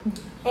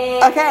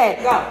Okay,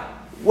 go.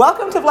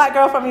 Welcome to Black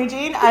Girl from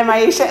Eugene. I'm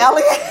Aisha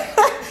Elliott,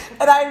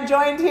 and I'm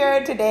joined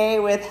here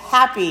today with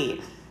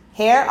Happy,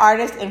 hair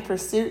artist in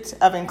pursuit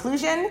of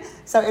inclusion.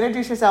 So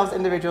introduce yourselves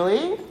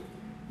individually.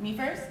 Me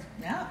first?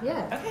 Yeah.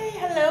 Okay,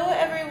 hello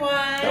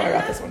everyone. Don't worry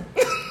about this one.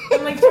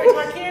 I'm like, do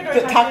I talk here? Do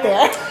I talk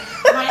there?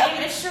 My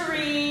name is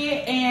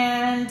Cherie,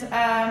 and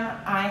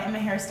I am a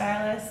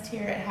hairstylist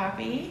here at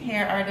Happy,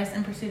 hair artist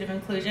in pursuit of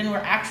inclusion. We're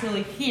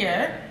actually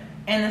here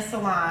in the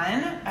salon.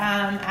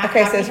 At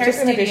Okay, Happy so Hair just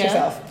introduce Studio.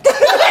 yourself.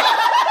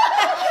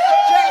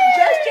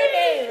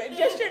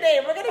 Just your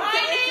name. We're gonna My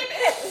get name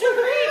is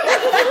Cherie.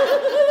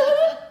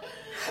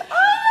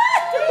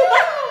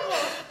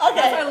 Okay.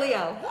 That's our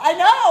Leo. I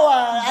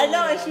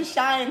know, and she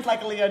shines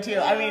like a Leo too.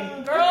 I mean,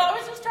 Girl, I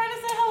was just trying to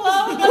say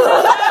hello.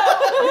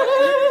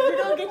 you're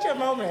gonna get your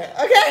moment.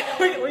 Okay,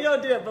 we're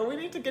gonna do it, but we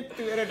need to get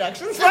through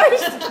introductions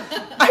first.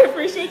 I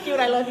appreciate you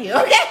and I love you.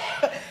 Okay.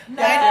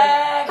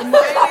 My name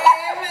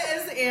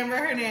is Amber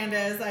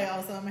Hernandez. I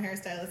also am a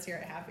hairstylist here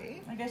at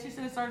Happy. I guess you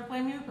should have started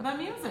playing the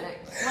music,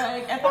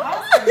 like at the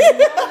Oscars.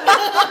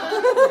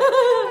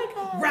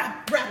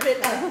 Wrap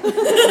it up.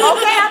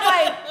 Okay, I'm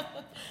like,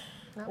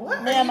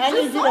 what? Ma'am, I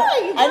need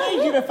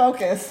you to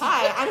focus.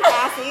 Hi, I'm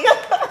Cassie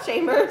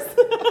Chambers.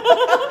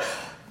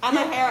 I'm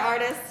a hair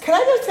artist. Can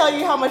I just tell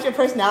you how much your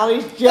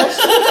personalities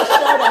just showed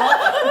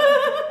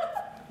up?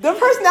 The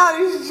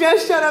personalities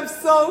just showed up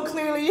so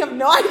clearly. You have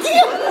no idea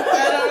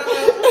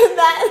in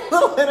that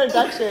little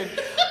introduction.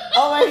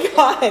 Oh my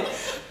god.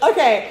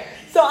 Okay,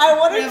 so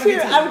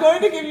I'm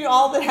going to give you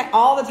all the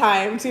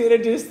time to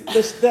introduce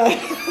the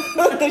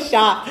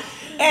shop,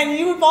 and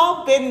you've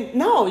all been.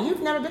 No,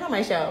 you've never been on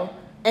my show.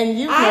 And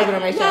you've never been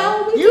on my show.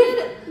 No, we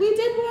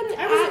did one.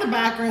 I was in the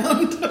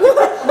background.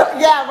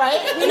 Yeah,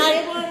 right? We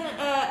did one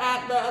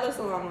at the other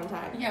salon one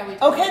time. Yeah, we.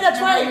 Okay,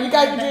 that's right. You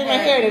guys were doing my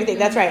hair and everything.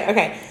 That's right.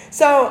 Okay.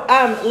 So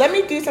let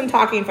me do some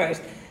talking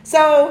first.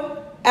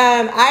 So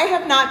I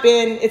have not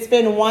been, it's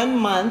been 1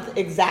 month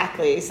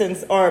exactly a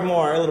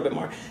little bit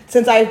more,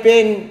 since I've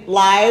been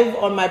live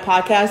on my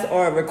podcast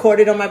or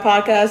recorded on my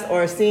podcast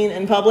or seen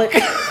in public.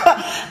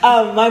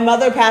 My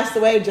mother passed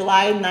away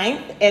July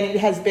 9th, and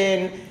it has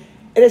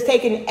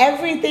taken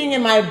everything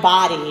in my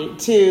body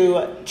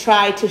to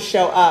try to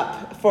show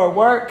up for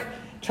work,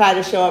 try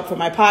to show up for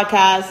my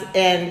podcast,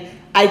 and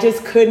I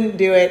just couldn't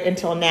do it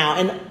until now.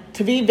 And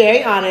to be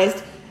very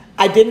honest,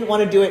 I didn't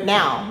want to do it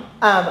now.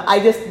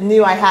 I just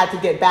knew I had to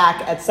get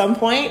back at some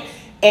point,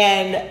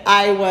 and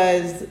I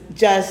was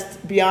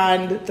just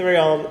beyond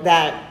thrilled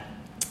that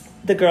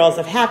the girls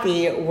of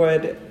Happy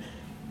would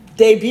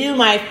debut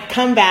my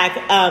comeback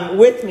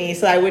with me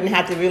so I wouldn't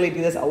have to really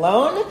do this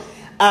alone.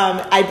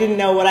 I didn't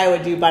know what I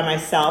would do by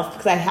myself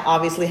because I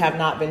obviously have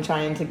not been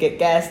trying to get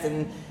guests,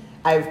 and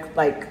I've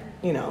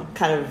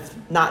kind of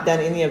not done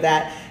any of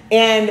that.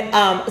 And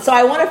so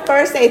I want to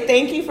first say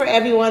thank you for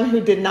everyone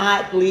who did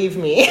not leave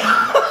me.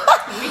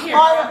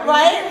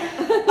 Right?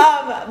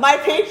 My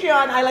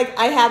Patreon,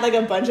 I had like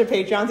a bunch of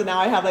Patreons, and now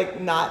I have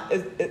not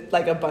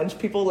a bunch of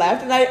people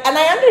left, and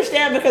I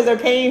understand because they're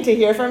paying to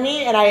hear from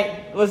me, and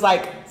I was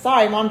like,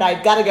 sorry, mom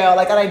died, gotta go,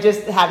 and I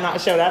just have not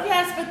showed up.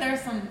 Yes, but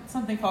there's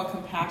something called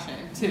compassion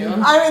too.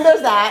 I mean,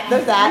 there's that,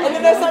 and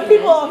then there's some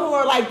people who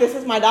are like, this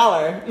is my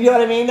dollar, you know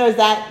what I mean? There's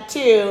that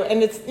too,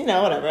 and it's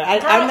whatever.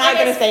 I'm not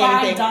gonna say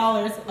anything.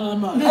 $5 a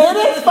month. It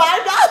is $5.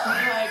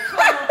 Like, come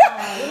on.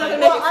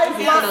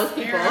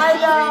 I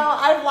know,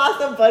 I've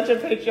lost a bunch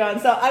of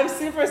Patreons, so I'm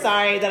super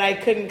sorry that I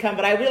couldn't come,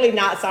 but I'm really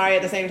not sorry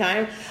at the same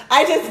time.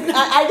 I'm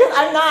not, I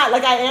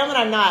am and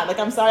I'm not.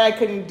 I'm sorry I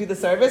couldn't do the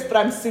service, but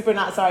I'm super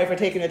not sorry for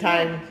taking the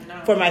time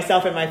for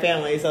myself and my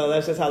family, so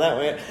that's just how that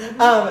went.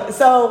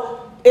 So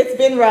it's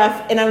been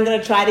rough, and I'm going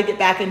to try to get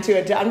back into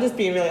it. I'm just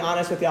being really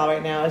honest with y'all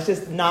right now. It's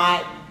just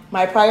not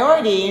my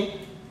priority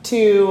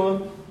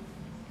to,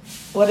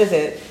 what is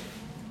it?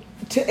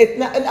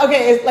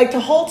 It's like to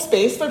hold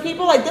space for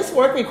people. This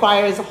work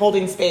requires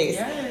holding space.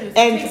 Yes,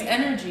 and it takes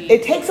energy.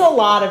 It takes a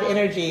lot of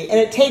energy, and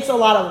it takes a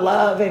lot of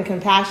love and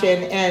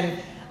compassion. And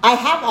I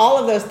have all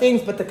of those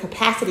things, but the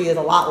capacity is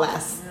a lot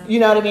less. You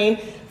know what I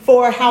mean?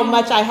 For how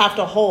much I have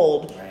to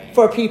hold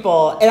for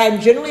people. And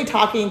I'm generally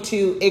talking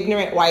to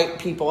ignorant white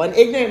people, and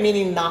ignorant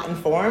meaning not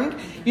informed.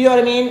 You know what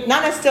I mean?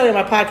 Not necessarily on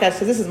my podcast,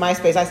 because this is my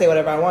space. I say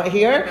whatever I want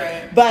here.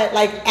 Right. But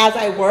as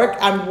I work,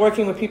 I'm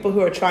working with people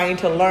who are trying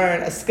to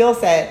learn a skill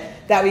set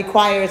that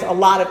requires a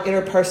lot of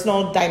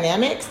interpersonal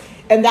dynamics.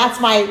 And that's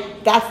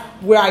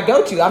where I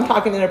go to. I'm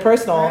talking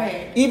interpersonal.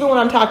 Right. Even when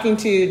I'm talking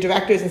to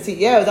directors and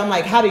CEOs, I'm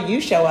like, how do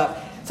you show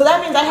up? So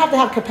that means I have to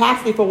have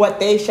capacity for what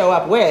they show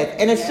up with.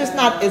 And it's just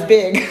not as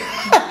big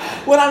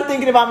when I'm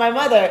thinking about my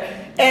mother.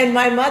 And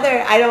my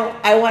mother,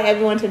 I want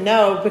everyone to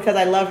know, because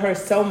I love her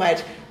so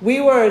much. We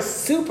were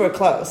super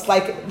close.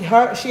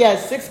 She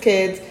has 6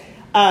 kids.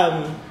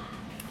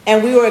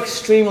 And we were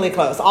extremely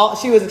close.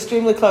 She was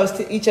extremely close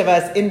to each of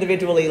us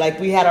individually.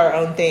 We had our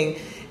own thing.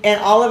 And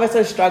all of us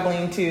are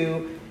struggling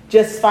to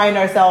just find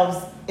ourselves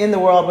in the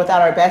world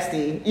without our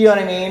bestie. You know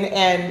what I mean?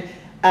 And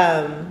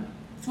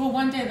so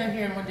one day they're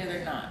here and one day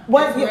they're not.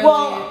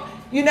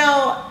 You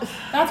know,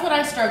 That's what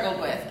I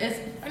struggled with.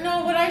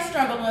 What I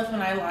struggled with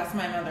when I lost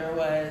my mother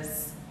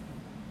was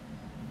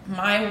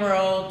my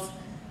world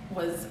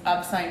was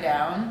upside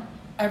down.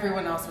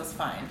 Everyone else was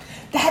fine.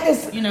 that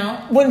is,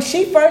 when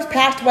she first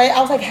passed away,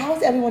 I was like, how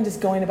is everyone just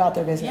going about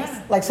their business?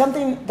 Yeah. Like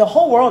the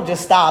whole world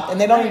just stopped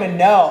and they don't Right. even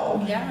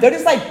know. Yeah. They're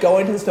just like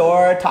going to the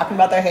store, talking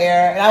about their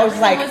hair. And I was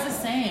just like, Everything was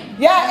the same.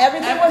 yeah,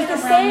 everything was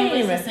the around me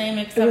same. was the same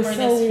It except was for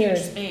so this weird.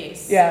 huge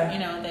space.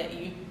 Yeah. That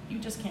you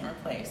just can't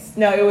replace.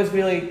 No, it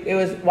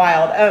was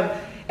wild.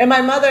 And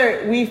my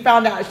mother, we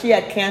found out she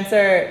had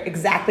cancer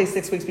exactly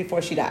 6 weeks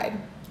before she died.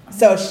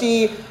 So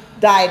she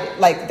died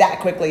like that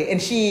quickly.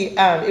 And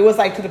it was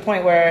like to the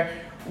point where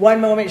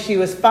one moment she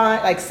was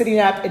fine, like sitting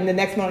up, and the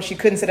next moment she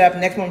couldn't sit up, the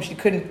next moment she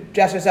couldn't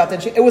dress herself.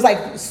 Then it was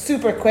like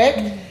super quick.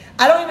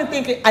 I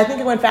think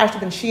it went faster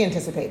than she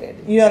anticipated.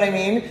 You know what I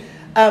mean?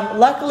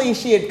 Luckily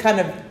she had kind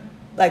of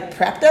like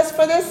prepped us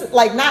for this,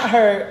 like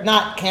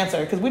not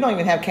cancer, because we don't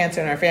even have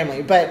cancer in our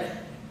family, but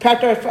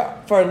prepped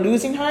her for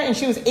losing her. And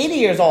she was 80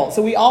 years old.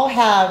 So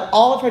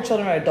all of her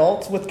children are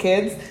adults with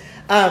kids.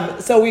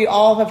 So we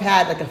all have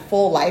had like a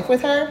full life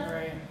with her.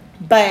 Right.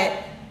 But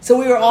so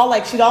we were all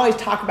like, she'd always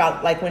talk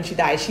about like when she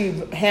died, she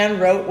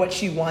hand wrote what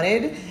she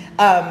wanted.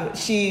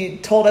 She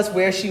told us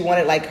where she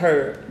wanted like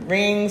her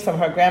rings from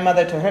her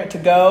grandmother to her to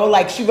go.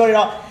 Like she wrote it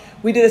all.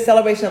 We did a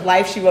celebration of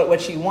life. She wrote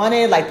what she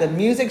wanted, like the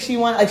music she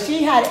wanted. Like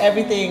she had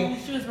everything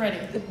She was ready.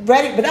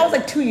 ready. But that was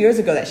like 2 years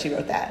ago that she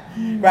wrote that,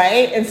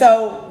 right? And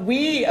so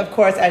we, of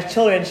course, as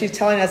children, she's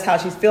telling us how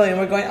she's feeling. And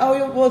we're going,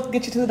 oh, we'll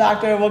get you to the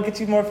doctor. We'll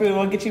get you more food.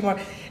 We'll get you more.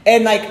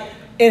 And like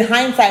in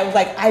hindsight, it was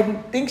like, I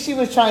think she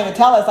was trying to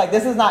tell us like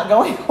this is not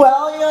going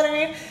well. You know what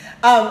I mean?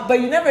 But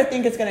you never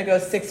think it's going to go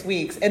 6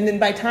 weeks. And then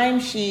by the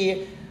time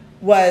she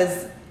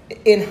was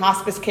in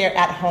hospice care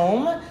at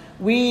home,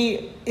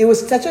 it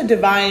was such a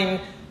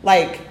divine,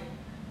 like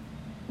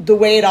the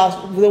way it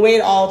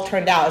all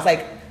turned out. It's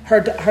like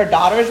her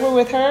daughters were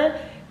with her,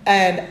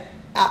 and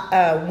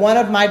one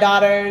of my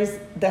daughters,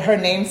 her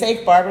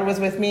namesake Barbara, was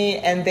with me,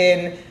 and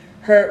then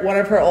one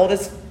of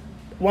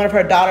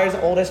her daughter's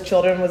oldest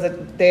children was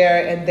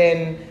there, and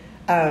then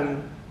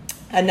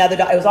another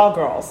daughter. It was all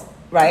girls,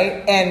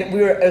 right? And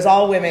it was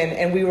all women,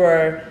 and we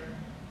were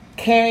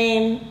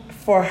caring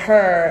for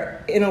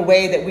her in a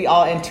way that we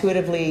all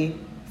intuitively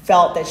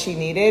felt that she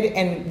needed,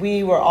 and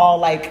we were all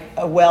like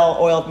a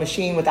well-oiled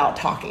machine without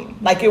talking.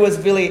 Like it was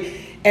really,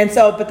 and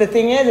so, but the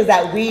thing is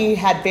that we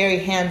had very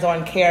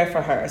hands-on care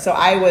for her. So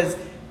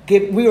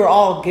we were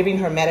all giving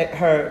her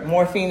her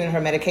morphine and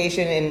her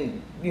medication,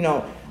 and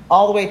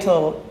all the way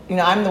till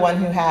I'm the one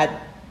who had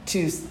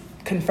to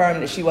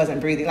confirm that she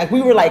wasn't breathing. Like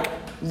we were like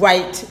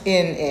right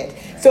in it.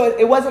 So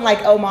it wasn't like,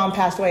 oh, mom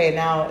passed away and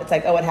now it's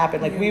like, oh, what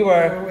happened? Like we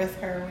were with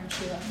her when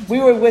she left. We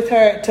were with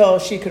her till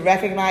she could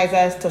recognize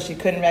us, till she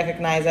couldn't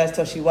recognize us,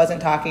 till she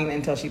wasn't talking,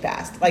 until she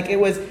passed. Like it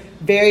was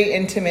very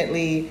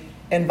intimately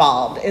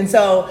involved. And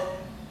so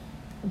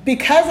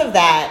because of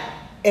that,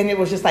 and it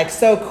was just like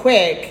so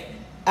quick,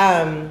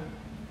 and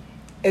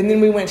then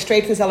we went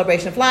straight to the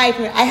celebration of life.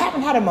 I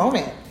haven't had a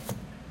moment.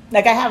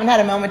 Like I haven't had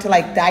a moment to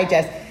like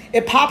digest.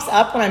 It pops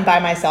up when I'm by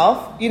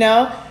myself,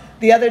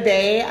 The other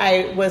day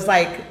I was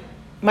like,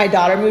 my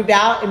daughter moved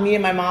out, and me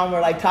and my mom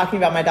were like talking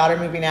about my daughter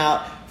moving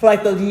out for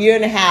like the year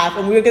and a half,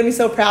 and we were gonna be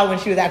so proud when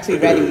she was actually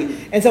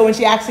ready. And so when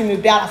she actually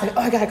moved out, I was like,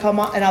 oh, I gotta call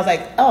mom. And I was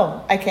like,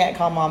 oh, I can't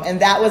call mom. And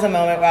that was a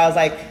moment where I was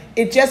like,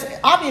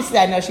 obviously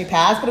I know she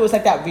passed, but it was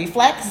like that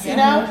reflex,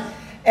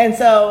 And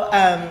so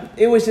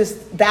it was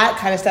just that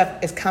kind of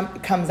stuff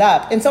comes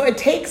up. And so it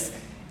takes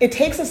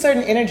a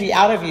certain energy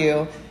out of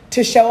you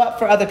to show up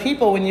for other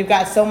people when you've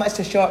got so much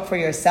to show up for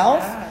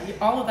yourself. Yeah,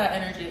 all of that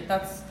energy,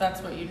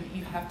 that's what you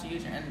have to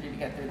use your energy to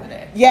get through the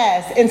day.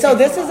 Yes, and so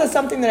this is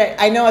something that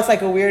I know it's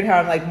like a weird how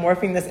I'm like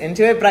morphing this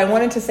into it, but I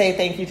wanted to say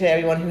thank you to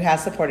everyone who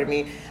has supported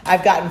me.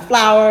 I've gotten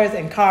flowers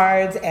and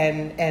cards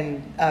and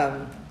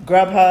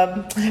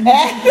Grubhub. And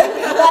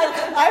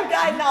I've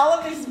gotten all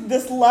of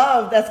this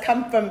love that's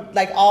come from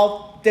like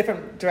all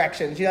different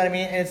directions, you know what I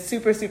mean? And it's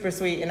super, super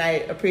sweet, and I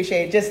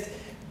appreciate just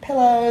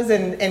pillows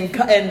and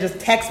just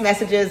text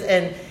messages,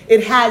 and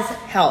it has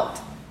helped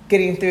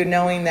getting through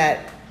knowing that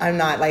I'm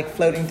not like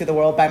floating through the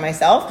world by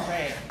myself.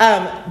 Right.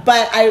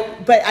 But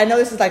I know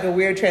this is like a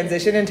weird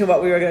transition into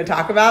what we were going to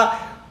talk about,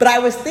 but I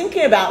was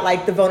thinking about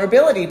like the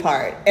vulnerability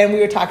part, and we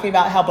were talking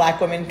about how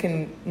Black women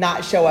can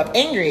not show up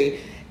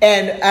angry.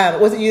 And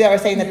was it you that were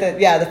saying that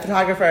the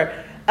photographer,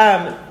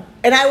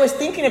 and I was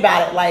thinking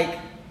about it like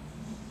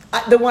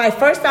when I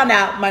first found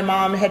out my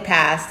mom had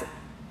passed,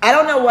 I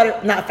don't know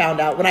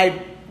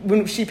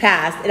when she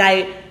passed,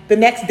 and the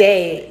next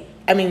day,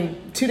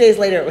 2 days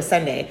later, it was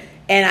Sunday,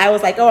 and I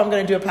was like, oh, I'm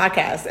going to do a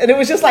podcast, and it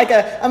was just like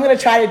I'm going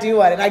to try to do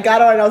one, and I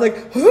got on, and I was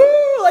like, whoo,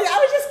 like I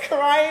was just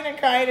crying and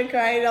crying and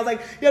crying, and I was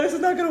like, yeah, this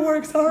is not going to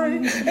work, sorry,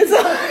 and so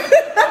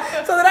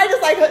so then I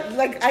just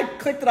like I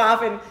clicked it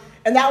off,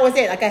 and that was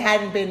it. Like I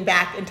hadn't been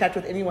back in touch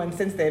with anyone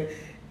since then,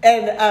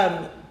 and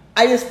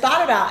I just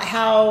thought about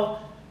how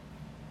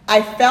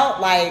I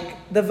felt like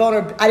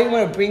I didn't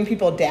want to bring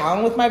people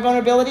down with my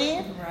vulnerability,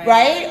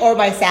 right? Or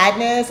my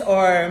sadness,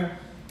 or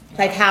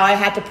like how I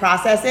had to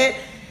process it.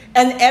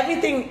 And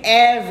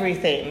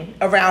everything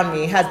around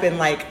me has been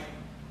like,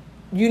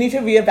 you need to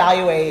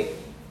reevaluate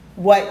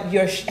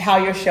how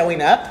you're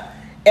showing up,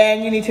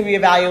 and you need to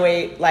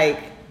reevaluate like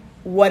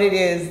what it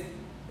is,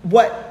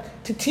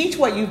 to teach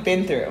what you've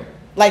been through.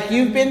 Like,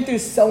 you've been through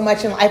so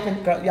much in life,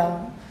 and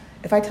y'all,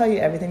 if I tell you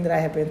everything that I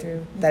have been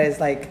through, that is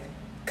like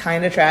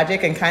kind of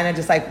tragic and kind of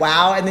just like,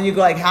 wow. And then you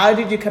go like, how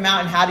did you come out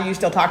and how do you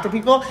still talk to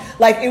people?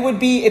 Like,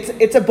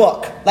 it's a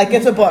book. Like,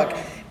 it's a book.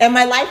 And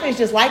my life is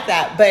just like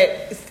that.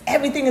 But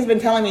everything has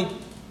been telling me,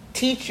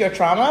 teach your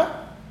trauma.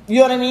 You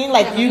know what I mean?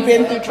 Like, you've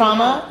been through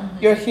trauma,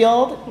 you're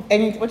healed,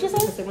 and what'd you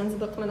say? When's the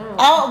book coming out?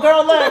 Oh,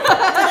 girl, look.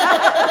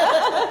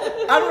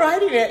 I'm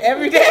writing it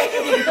every day.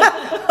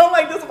 I'm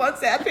like, this one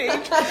sad page.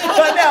 But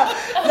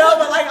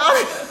but like,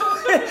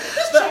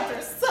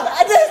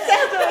 this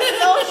chapter is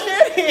so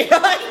shitty.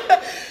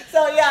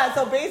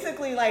 So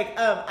basically, like,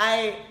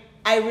 I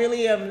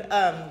really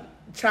am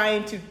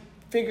trying to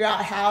figure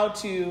out how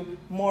to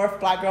morph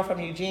Black Girl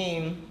from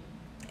Eugene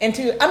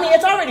into, I mean,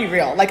 it's already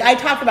real. Like, I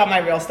talk about my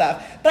real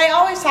stuff, but I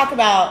always talk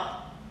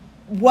about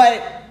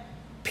what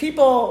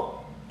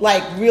people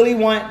like really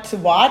want to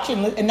watch,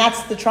 and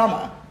that's the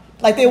trauma.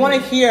 Like, they want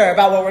to hear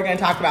about what we're going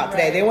to talk about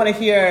today. Right. They want to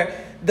hear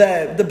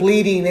the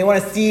bleeding. They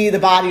want to see the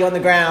body on the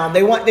ground.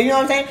 You know what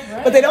I'm saying?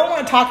 Right. But they don't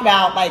want to talk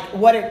about like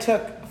what it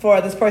took for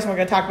this person we're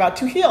going to talk about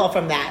to heal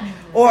from that,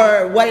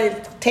 or what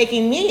it's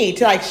taking me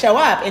to like show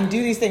up and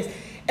do these things.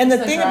 And the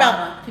thing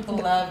about people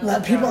love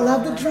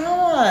the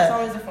drama. It's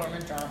always a form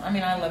of drama. I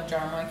mean, I love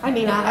drama.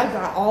 I've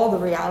got all the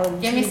reality.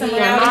 Give me TV some in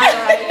reality. my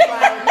life.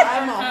 Like,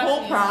 I'm a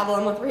whole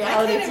problem with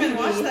reality I can't even TV.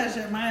 watch that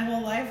shit. My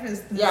whole life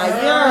is. You do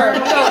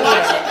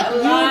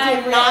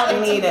not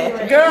need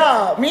it.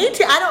 Girl, me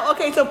too. I don't.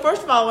 Okay, so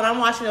first of all, when I'm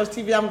watching those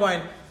TV, I'm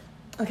going,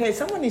 okay,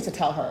 someone needs to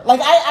tell her. Like,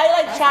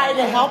 I like try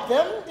to help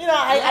them. You know,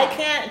 I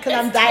can't because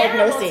I'm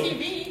diagnosing.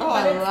 TV, oh,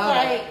 I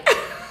love it.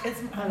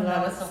 I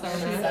love it so much.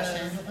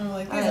 I'm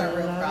like, these are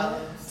real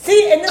problems.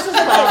 See, and this is the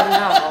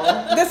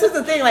thing. This is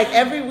the thing. Like,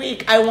 every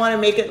week, I want to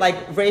make it like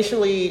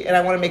racially, and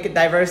I want to make it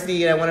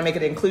diversity, and I want to make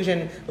it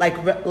inclusion, like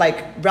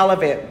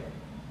relevant.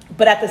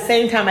 But at the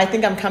same time, I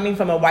think I'm coming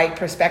from a white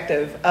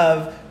perspective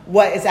of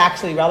what is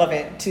actually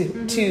relevant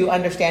to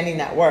understanding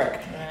that work.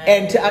 Right.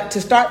 And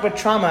to start with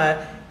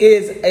trauma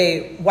is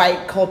a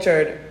white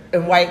cultured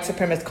and white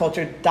supremacist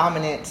culture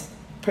dominant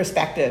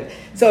perspective.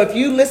 So if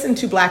you listen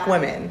to Black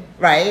women,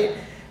 right?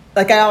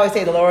 Like I always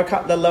say, the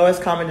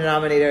lowest common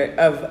denominator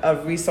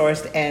of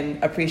resourced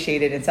and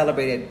appreciated and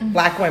celebrated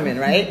Black women,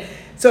 right?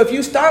 So if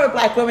you start with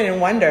Black women and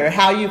wonder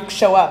how you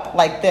show up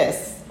like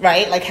this,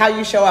 right? Like how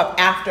you show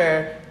up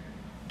after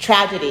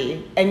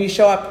tragedy, and you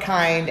show up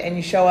kind, and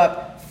you show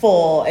up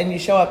full, and you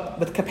show up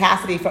with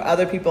capacity for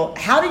other people.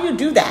 How do you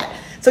do that?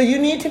 So you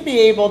need to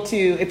be able to,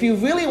 if you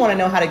really want to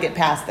know how to get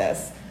past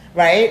this,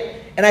 right?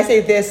 And I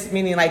say this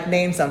meaning like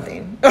name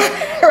something,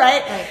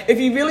 right? If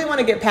you really want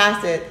to get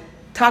past it,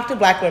 talk to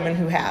Black women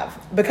who have,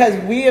 because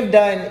we have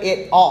done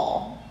it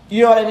all.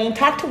 You know what I mean?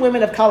 Talk to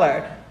women of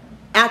color.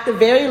 At the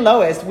very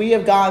lowest, we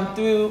have gone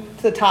through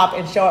to the top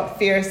and show up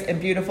fierce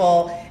and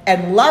beautiful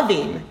and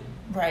loving.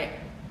 Right.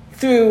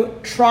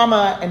 Through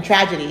trauma and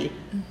tragedy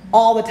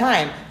all the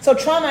time. So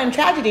trauma and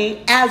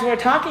tragedy, as we're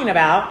talking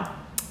about,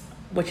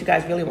 what you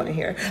guys really want to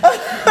hear,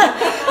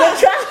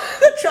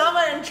 the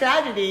trauma and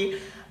tragedy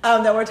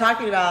that we're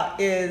talking about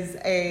is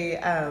a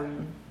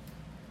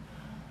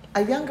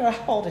young girl.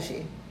 How old is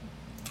she?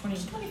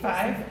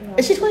 25.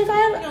 Is she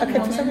 25? Okay,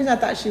 for some reason I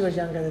thought she was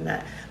younger than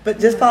that. But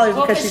just probably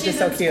because she's just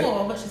so cute.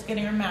 School, but she's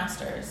getting her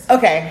master's.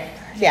 Okay,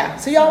 yeah.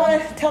 So y'all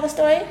want to tell the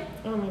story?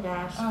 Oh my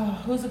gosh. Oh,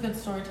 who's a good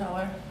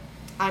storyteller?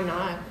 I'm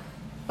not.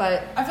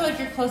 But I feel like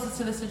you're closest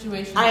to the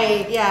situation.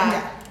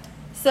 Yeah.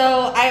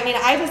 So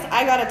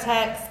I got a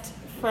text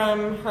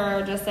from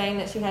her just saying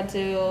that she had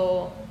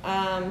to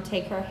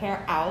take her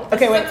hair out.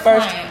 Okay, wait,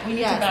 first. We need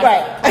to back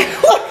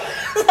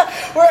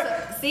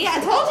We're See,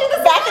 I told you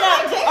this. back it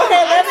up.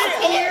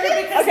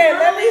 Okay,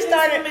 let me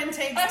start it.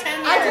 Takes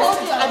 10 years. I told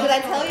you. Did I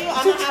tell you?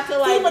 I'm gonna have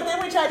to See, but then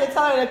we tried to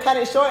tell her to cut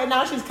it short, and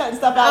now she's cutting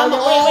stuff out. I'm a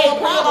whole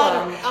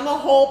problem. I'm a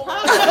whole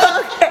problem.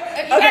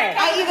 Okay.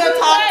 I either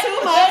talk too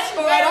much,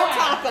 or I don't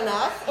talk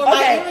enough, or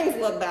my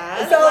earrings look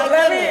bad. So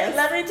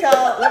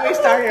let me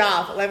start it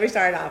off.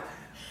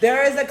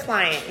 There is a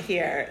client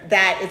here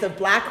that is a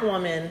Black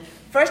woman.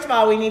 First of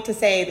all, we need to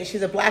say that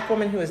she's a Black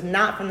woman who is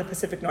not from the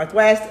Pacific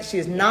Northwest. She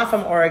is not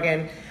from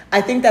Oregon. I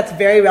think that's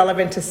very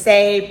relevant to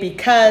say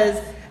because,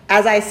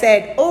 as I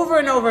said over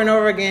and over and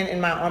over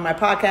again on my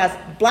podcast,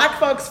 Black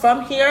folks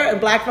from here and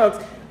Black folks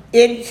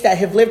that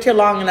have lived here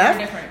long enough,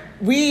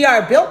 we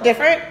are built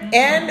different,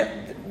 and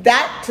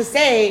that to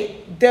say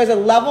there's a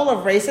level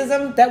of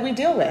racism that we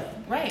deal with,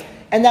 right,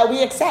 and that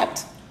we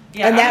accept.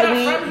 Yeah, and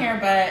I'm not from here,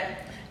 but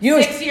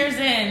 6 years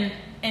in.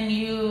 And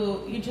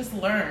you just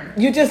learn.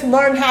 You just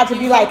learn how to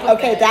be like,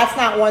 okay, that's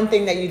not one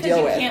thing that you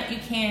deal with. You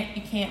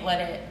can't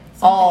let it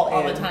all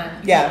the time.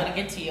 You can't let it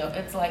get to you.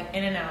 It's like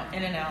in and out.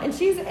 And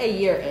she's a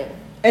year in.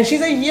 And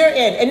she's a year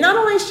in. And not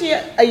only is she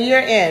a year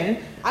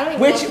in, I don't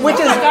even which know which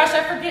Oh is my gosh,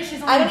 I forget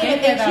she's only I don't even been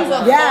here think that she's a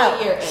long. Yeah.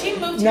 full year in. She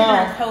moved No.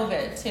 here during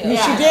COVID too.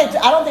 Yeah. she did.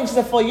 I don't think she's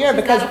a full year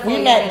She's because not a full we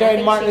year met in. I during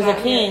think Martin she Luther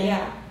got here, King,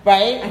 yeah.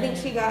 right? I think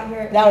she got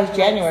here. That was in,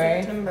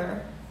 January.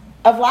 September.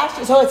 Of last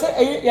year. So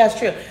yeah, it's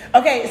true.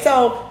 Okay,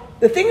 so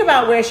the thing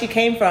about where she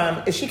came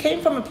from is she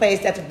came from a place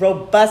that's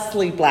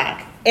robustly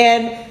black.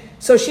 And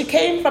so she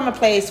came from a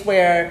place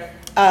where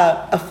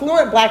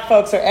affluent black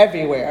folks are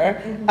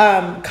everywhere.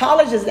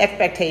 College is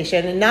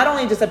expectation, and not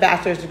only just a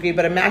bachelor's degree,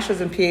 but a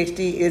master's and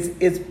PhD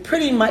is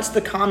pretty much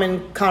the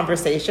common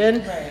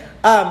conversation.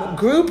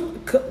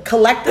 Right.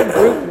 Collective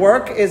group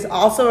work is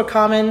also a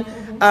common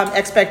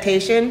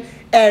expectation.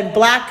 And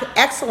black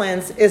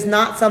excellence is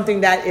not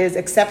something that is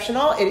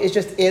exceptional. It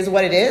just is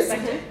what it is.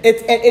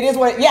 It is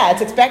what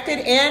it's expected,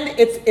 and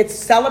it's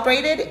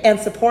celebrated and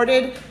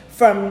supported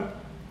from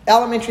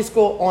elementary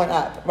school on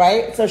up,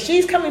 right? So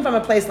she's coming from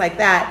a place like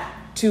that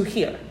to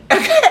here.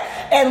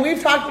 And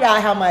we've talked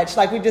about how much,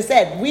 like we just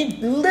said, we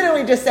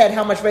literally just said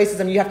how much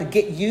racism you have to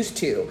get used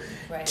to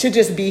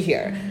just be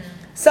here.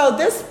 So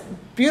this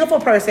beautiful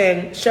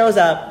person shows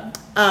up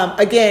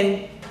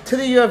again to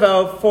the U of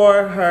O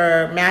for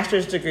her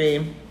master's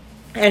degree,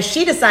 and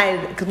she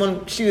decided, because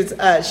when she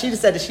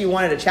just said that she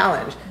wanted a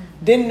challenge.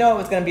 Didn't know it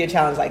was going to be a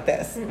challenge like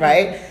this,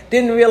 right?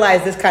 Didn't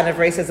realize this kind of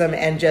racism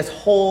and just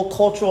whole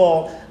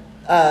cultural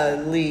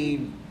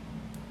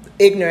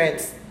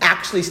ignorance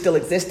actually still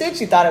existed.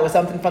 She thought it was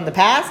something from the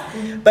past,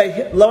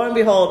 but lo and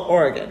behold,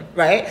 Oregon,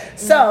 right?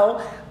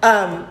 So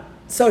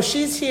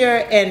she's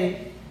here, and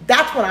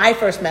that's when I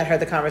first met her,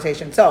 the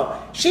conversation. So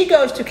she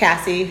goes to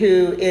Cassie,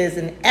 who is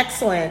an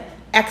excellent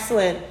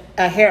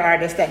hair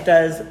artist that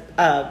does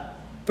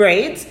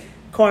braids,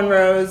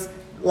 cornrows,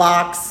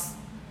 locks,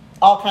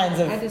 all kinds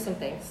of. I do some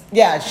things.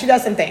 Yeah, she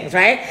does some things,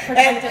 right?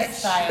 Protective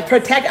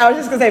styles. I was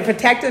just gonna say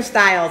protective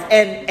styles,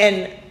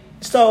 and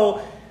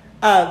so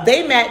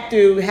they met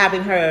through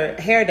having her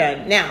hair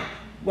done. Now,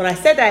 when I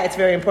said that, it's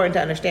very important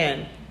to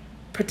understand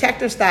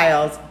protective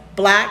styles,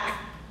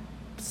 black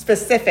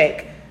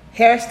specific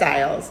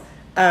hairstyles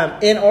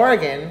in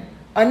Oregon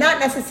are not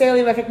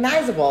necessarily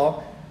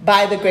recognizable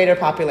by the greater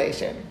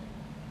population.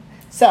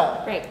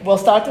 So we'll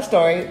start the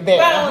story there.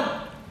 Well,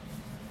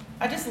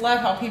 I just love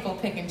how people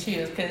pick and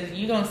choose, because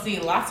you're gonna see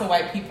lots of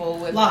white people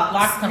with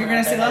locks coming You're gonna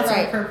out see their lots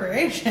head. of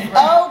appropriation.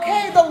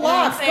 Okay, the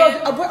locks. You know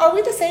what I'm Girl, are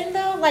we the same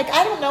though? Like,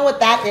 I don't know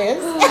what that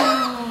is.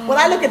 When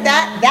I look at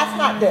that, that's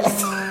not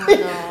this.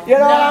 You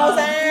know what I'm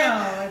saying?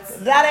 No, it's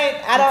That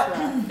ain't. I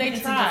don't. They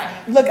try.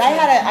 Look, I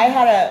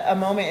had a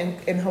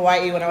moment in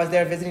Hawaii when I was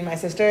there visiting my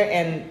sister,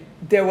 and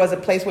there was a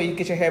place where you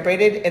get your hair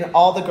braided, and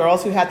all the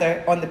girls who had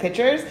their on the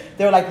pictures,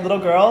 they were like little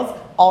girls,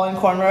 all in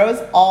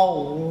cornrows,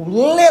 all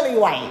lily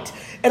white.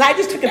 And I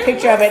just took a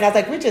picture of it, and I was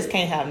like, we just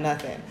can't have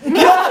nothing. You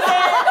know what I'm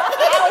saying?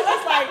 I was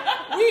just like,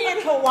 we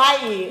in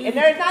Hawaii, and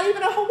there's not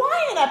even a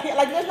Hawaiian up here.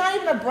 Like, there's not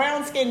even a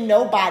brown-skinned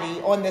nobody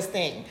on this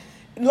thing,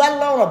 let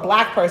alone a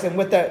black person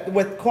with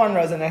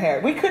cornrows in their hair.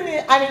 We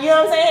couldn't, I mean, you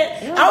know what I'm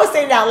saying? Yeah. I was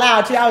saying it out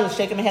loud, too. I was just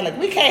shaking my head like,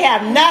 we can't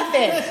have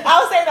nothing. I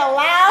was saying it out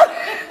loud.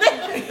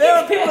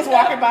 There were people just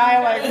walking by,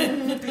 like,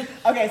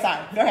 okay, sorry.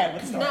 Go ahead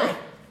with the story. No.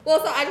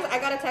 Well, so I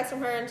got a text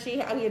from her, and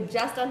we had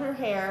just done her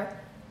hair.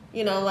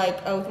 You know,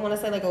 like I want to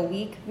say like a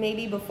week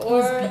maybe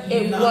before.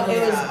 It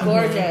was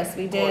gorgeous.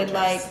 We did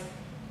like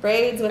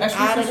braids with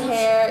added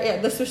hair. Yeah,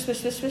 the swish swish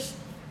swish swish.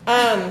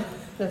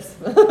 This.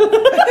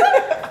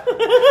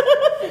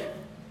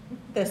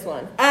 This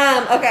one.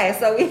 Okay,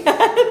 so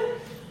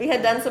we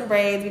had done some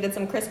braids. We did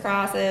some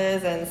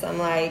crisscrosses and some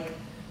like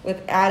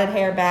with added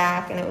hair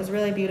back, and it was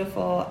really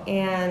beautiful.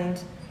 And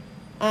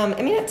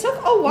I mean, it took a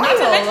while. Not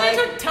to mention like,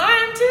 it took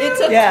time too. It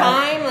took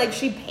time. Like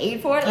she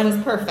paid for it. It was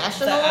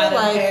professional.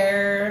 Like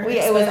hair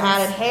it was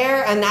added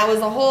hair, and that was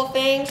the whole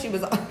thing. She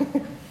was UPS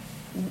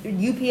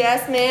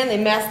man. They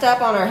messed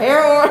up on her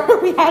hair order.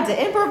 We had to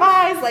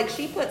improvise. Like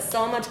she put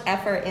so much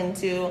effort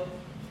into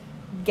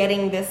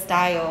getting this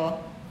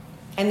style,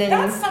 and then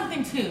that's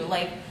something too.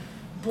 Like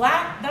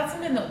that's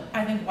something that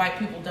I think white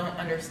people don't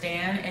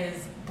understand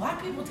is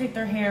black people take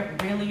their hair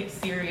really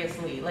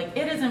seriously. Like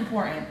it is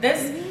important.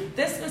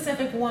 This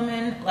specific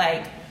woman,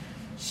 like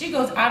she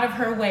goes out of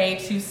her way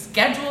to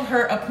schedule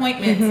her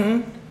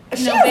appointments.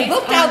 She's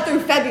booked out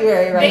through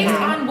February right based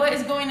now. on what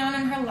is going on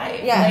in her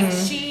life. Yeah.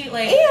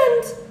 Like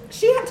and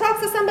she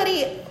talks to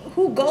somebody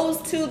who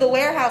goes to the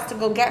warehouse to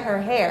go get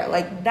her hair.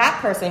 Like that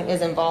person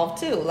is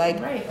involved too. Like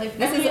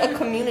this is a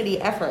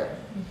community effort.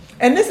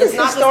 And this is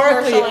not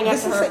historically just her showing up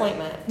to her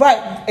appointment.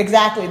 Right,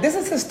 exactly. This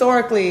is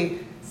historically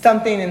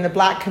something in the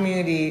black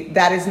community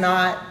that is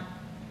not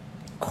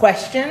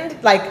questioned.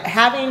 Like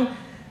having,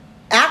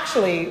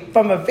 actually,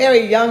 from a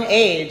very young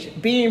age,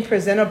 being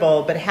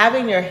presentable, but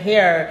having your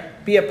hair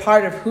be a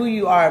part of who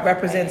you are,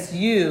 represents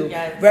you,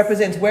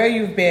 represents where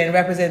you've been,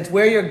 represents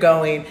where you're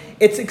going.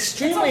 It's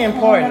extremely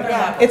important.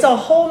 It's a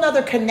whole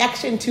nother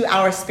connection to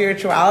our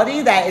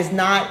spirituality that is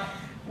not,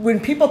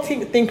 when people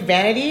think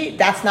vanity,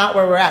 that's not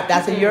where we're at.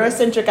 That's a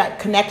Eurocentric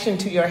connection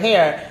to your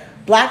hair.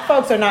 Black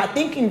folks are not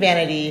thinking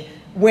vanity.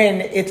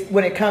 when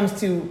it comes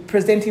to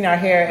presenting our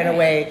hair in a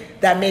way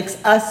that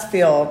makes us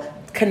feel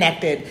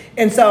connected.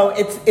 And so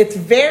it's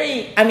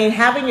very, I mean,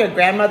 having your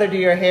grandmother do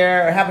your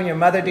hair or having your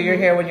mother do your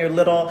hair when you're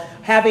little,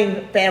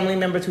 having family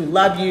members who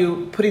love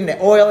you, putting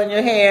the oil in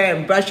your hair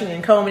and brushing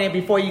and combing it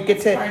before you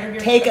get to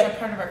take it. It's a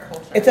part of our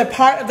culture. It's a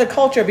part of the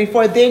culture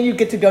before then you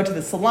get to go to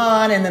the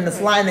salon, and then the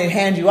salon, they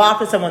hand you off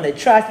to someone they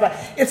trust. But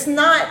it's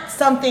not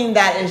something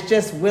that is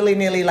just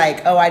willy-nilly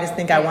like, oh, I just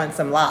think I want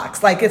some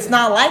locks. Like, it's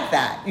not like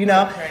that, you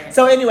know? Right.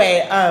 So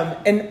anyway,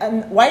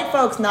 and white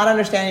folks not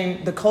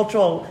understanding the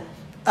cultural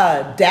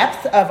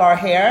depth of our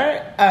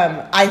hair,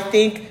 I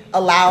think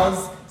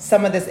allows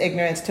some of this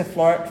ignorance to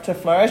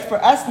flourish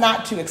for us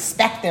not to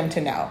expect them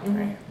to know,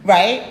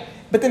 right?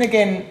 But then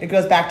again, it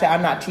goes back to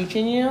I'm not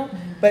teaching you.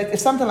 But if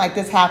something like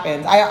this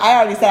happens, I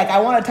already said, like,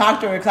 I want to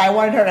talk to her because I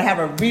wanted her to have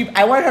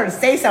I wanted her to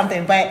say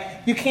something, but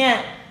you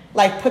can't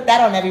like put that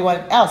on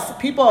everyone else.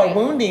 People are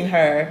wounding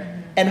her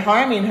and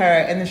harming her,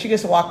 and then she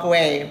gets to walk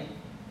away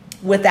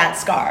with that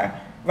scar.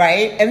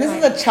 Right? And this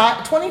is a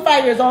child,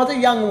 25 years old, a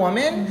young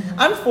woman.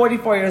 I'm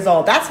 44 years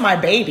old. That's my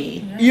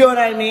baby. You know what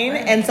I mean?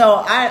 And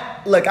so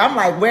I'm like,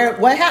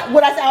 what I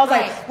said? I was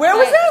like, where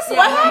was this?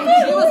 What happened?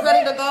 She was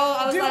ready to go.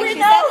 I was like, she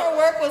said her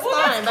work was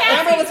fine. But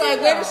Amber was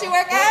like, where does she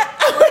work at?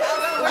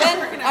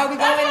 When are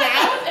we going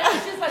now? And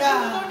she's like,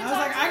 I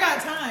was like, I got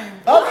time.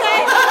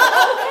 Okay.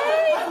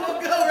 We'll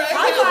go right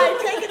I'm now.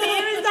 like taking the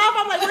earrings off.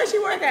 I'm like, where's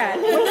she work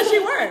at? Where does she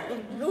work?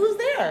 Who's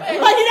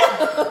there? Like, you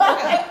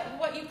know?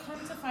 What you come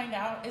to find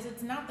out is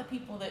it's not the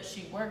people that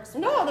she works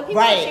with. No, the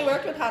people that she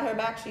worked with had her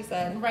back, she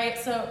said. Right,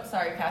 so,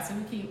 sorry, Cassie,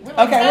 we're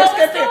Okay, tell let's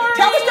get there.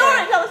 Tell the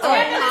story.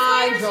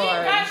 Hi, She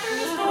got through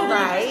the story.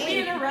 Right. We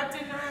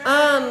interrupted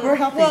her. We're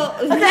helping. Well,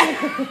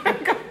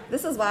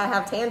 this is why I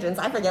have tangents.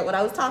 I forget what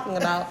I was talking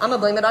about. I'm gonna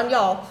blame it on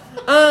y'all.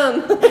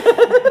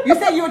 You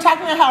said you were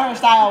talking about how her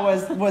style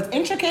was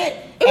intricate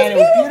It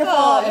was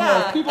beautiful, and there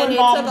was yeah. people And it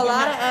involved. took a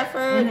lot of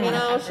effort. You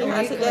know, she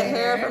had to get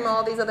hair from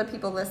all these other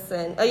people.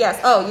 Listen. Oh yes.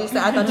 Oh, you said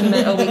I thought you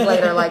meant a week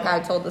later, like I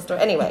told the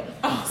story. Anyway,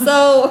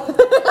 so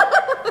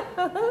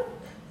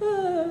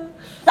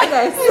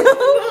okay.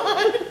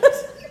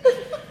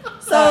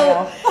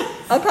 So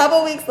a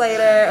couple weeks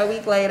later, a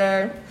week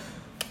later,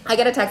 I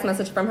get a text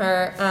message from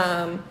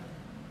her,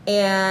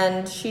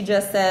 and she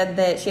just said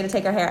that she had to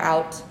take her hair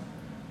out.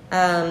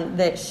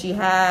 That she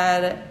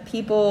had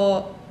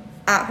people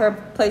at her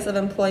place of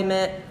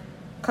employment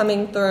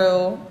coming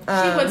through.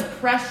 She was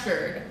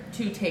pressured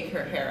to take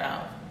her hair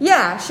out.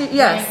 Yeah,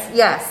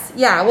 yes.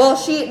 Well,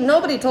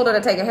 nobody told her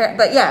to take her hair,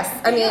 but yes,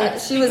 I mean,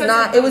 she was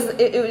not,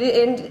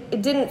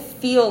 it didn't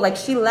feel like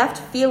she left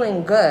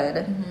feeling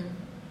good. Mm-hmm.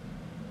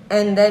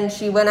 And then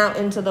she went out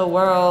into the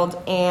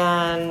world,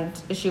 and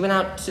she went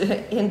out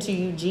into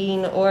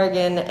Eugene,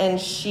 Oregon, and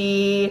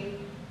she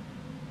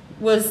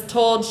was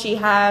told she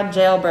had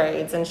jail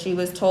braids, and she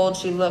was told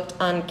she looked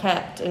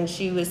unkept, and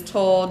she was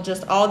told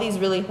just all these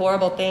really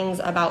horrible things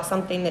about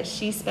something that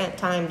she spent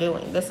time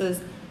doing.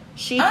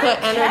 She put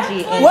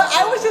energy in. Well,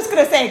 I was just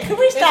going to say, can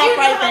we stop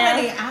right there? How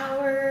many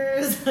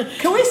hours?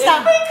 Can we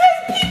stop?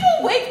 Because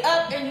people wake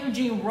up in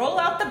Eugene, roll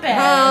out the bed.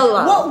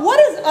 What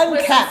is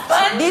unkept?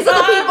 These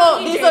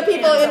are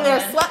people in their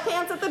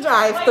sweatpants at the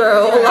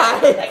drive-thru. How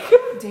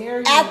dare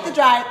you? At the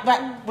drive,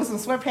 with some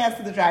sweatpants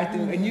at the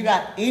drive-thru, and you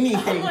got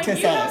anything to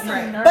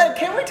say. But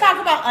can we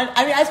talk about,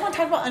 I just want to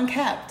talk about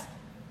unkept.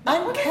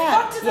 Unkept. What the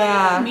fuck does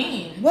that even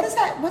mean? What is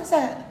that? What is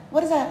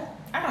that?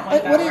 I don't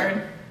like that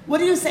word. What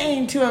are you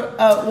saying to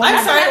a woman?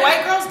 I'm sorry,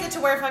 white girls get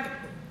to wear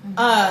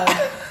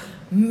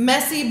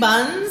messy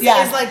buns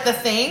is like the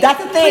thing.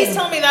 That's the thing. Please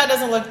tell me that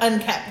doesn't look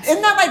unkept.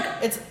 Isn't that like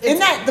isn't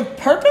that the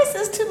purpose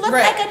is to look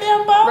like a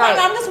damn bow? Right.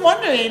 I'm just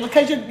wondering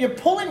because you're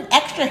pulling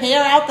extra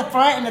hair out the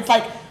front and it's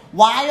like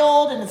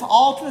wild and it's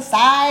all to the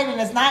side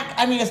and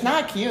it's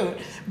not cute.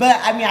 But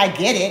I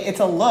get it. It's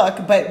a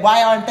look, but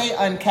why aren't they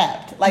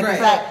unkept? Like is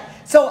that,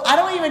 so I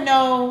don't even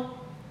know.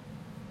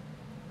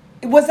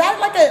 Was that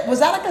like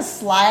a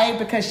slide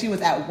because she was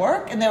at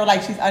work and they were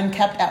like she's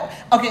unkept at?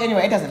 Okay,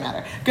 anyway, it doesn't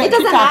matter. Go, it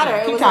doesn't matter.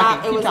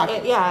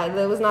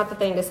 It was not the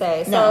thing to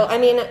say. So no. I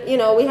mean,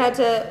 we had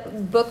to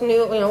book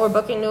we're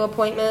booking new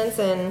appointments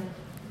and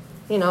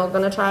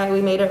gonna try.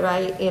 We made it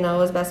right,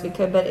 as best we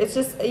could. But it's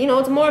just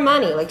it's more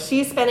money. Like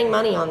she's spending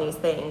money on these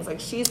things. Like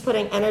she's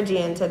putting energy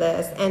into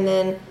this, and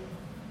then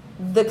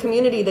the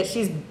community that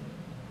she's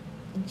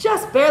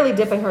just barely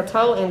dipping her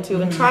toe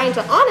into and trying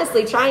to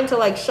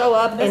like show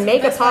up and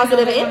make a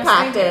positive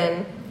impact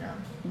in.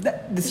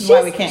 This is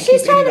why we can't.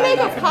 She's trying to make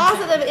a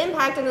positive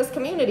impact in this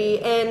community,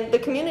 and the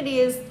community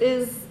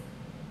is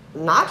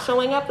not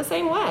showing up the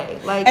same way.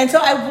 And so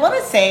I want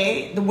to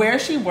say where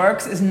she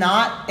works is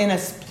not in a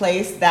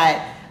place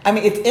that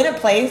it's in a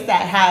place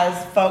that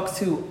has folks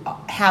who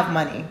have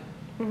money.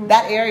 Mm-hmm.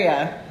 That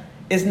area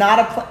is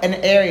not an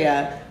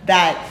area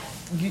that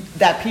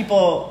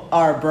people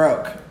are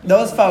broke.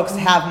 Those folks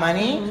have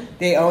money.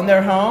 They own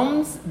their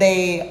homes.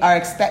 They are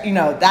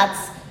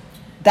that's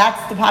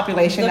the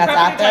population that's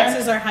out there. The property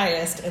taxes are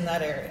highest in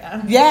that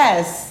area.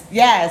 Yes.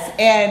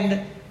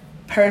 And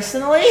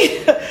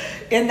personally,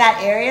 in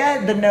that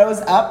area, the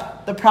nose up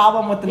the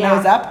problem with the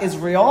nose up is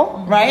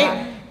real, right?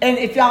 Yeah. And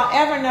if y'all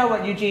ever know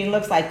what Eugene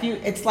looks like,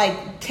 it's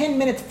like 10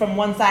 minutes from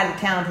one side of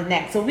town to the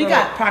next. So we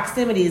got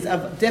proximities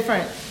of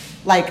different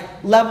like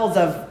levels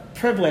of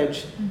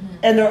privilege,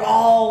 and they're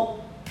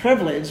all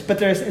privileged, but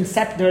they're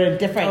in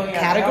different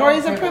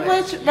categories of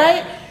privilege,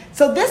 right?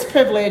 So this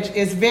privilege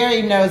is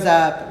very nose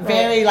up,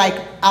 very like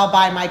I'll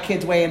buy my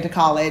kids' way into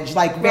college,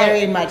 like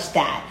very much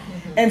that.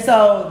 And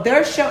so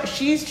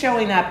she's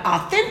showing up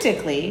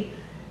authentically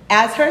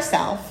as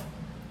herself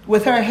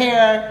with her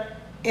hair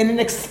in an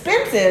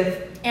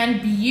expensive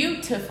and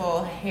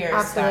beautiful hairstyle.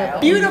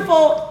 Absolutely.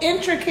 Beautiful,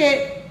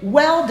 intricate,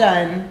 well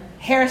done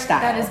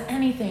hairstyle. That is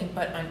anything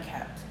but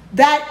unkept.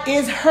 That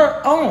is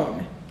her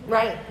own.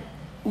 Right.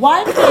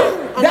 Why?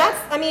 And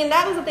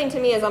that was the thing to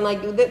me is I'm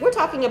like, we're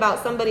talking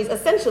about somebody's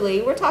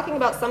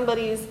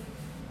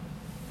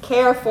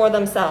care for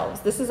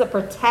themselves. This is a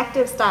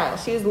protective style.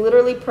 She's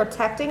literally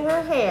protecting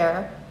her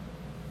hair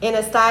in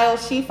a style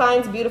she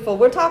finds beautiful.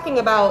 We're talking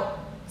about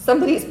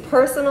somebody's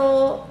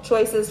personal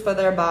choices for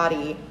their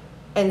body,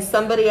 and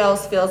somebody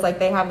else feels like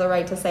they have the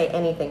right to say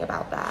anything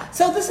about that.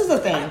 So this is the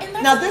thing.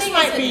 Now this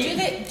might be.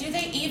 Do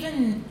they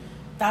even?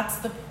 That's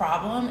the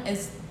problem.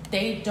 Is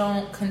they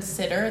don't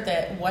consider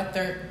that what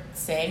they're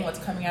saying, what's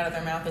coming out of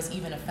their mouth, is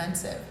even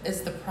offensive.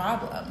 Is the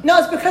problem? No,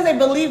 it's because they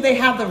believe they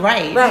have the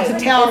right to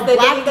tell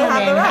black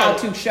women how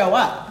to show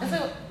up.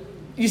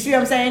 You see what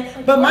I'm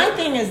saying? But my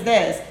thing is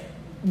this: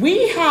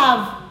 we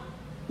have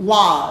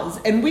laws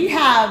and we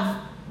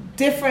have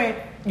different,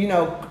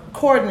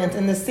 coordinates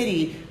in the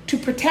city to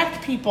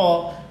protect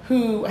people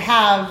who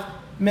have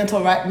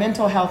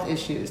mental health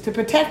issues, to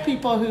protect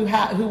people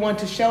who want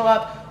to show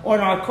up on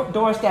our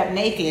doorstep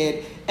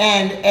naked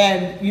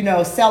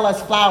and sell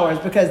us flowers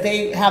because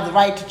they have the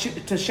right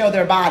to show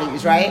their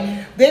bodies,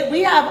 right?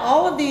 We have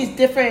all of these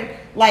different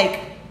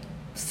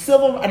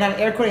civil, and I'm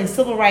air quoting,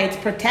 civil rights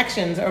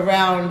protections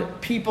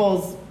around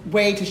people's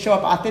way to show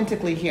up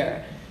authentically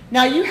here.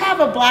 Now you have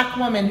a black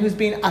woman who's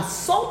being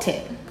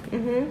assaulted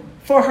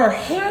for her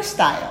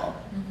hairstyle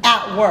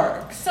at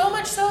work. So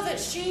much so that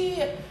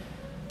she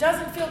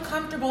doesn't feel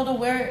comfortable to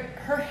wear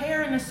her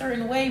hair in a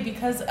certain way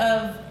because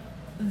of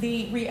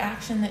the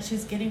reaction that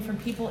she's getting from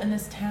people in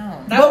this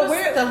town. That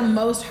was the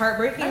most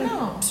heartbreaking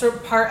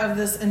part of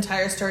this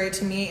entire story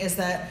to me, is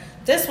that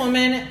this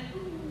woman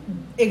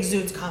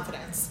exudes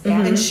confidence.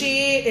 And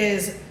she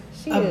is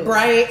a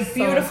bright,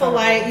 beautiful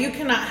light. You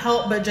cannot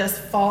help but just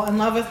fall in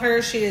love with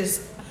her. She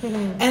is,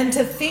 and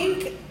to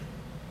think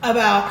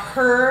about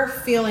her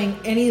feeling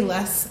any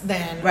less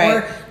than,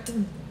 or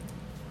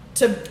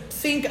to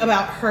think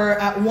about her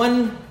at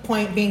one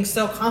point being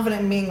so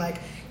confident and being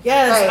like,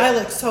 yes, I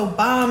look so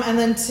bomb, and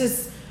then to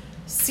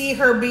see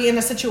her be in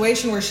a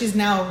situation where she's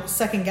now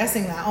second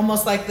guessing that,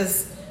 almost like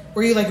this,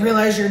 where you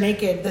realize you're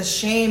naked, the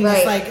shame,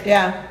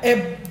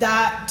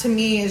 that to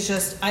me is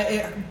just,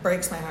 it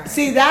breaks my heart.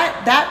 See,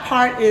 that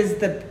part is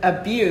the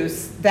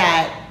abuse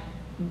that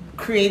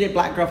created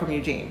Black Girl from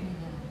Eugene.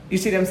 You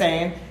see what I'm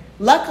saying?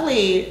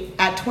 Luckily,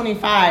 at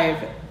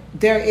 25,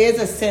 there is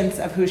a sense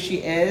of who she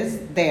is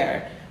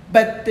there,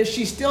 but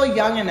she's still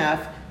young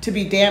enough to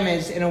be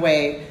damaged in a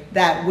way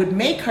that would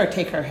make her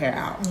take her hair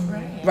out,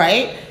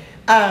 right?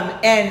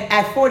 And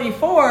at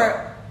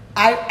 44,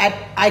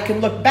 I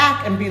can look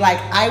back and be like,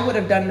 I would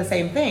have done the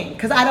same thing,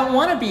 because I don't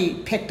want to be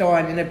picked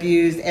on and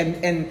abused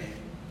and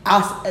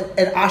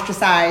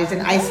ostracized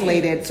and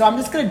isolated. So I'm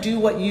just going to do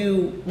what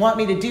you want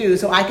me to do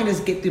so I can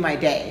just get through my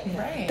day.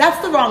 Right.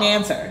 That's the wrong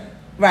answer,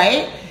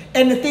 right?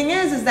 And the thing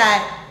is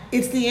that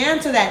it's the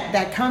answer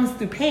that comes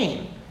through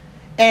pain.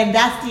 And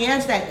that's the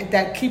answer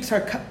that keeps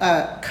her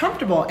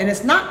comfortable. And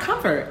it's not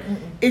comfort.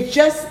 It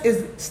just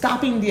is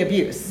stopping the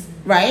abuse,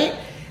 right?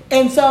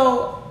 And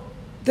so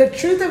the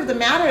truth of the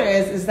matter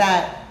is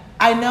that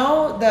I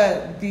know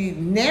the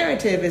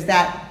narrative is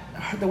that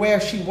the way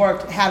she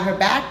worked had her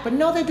back, but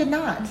no, they did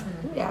not.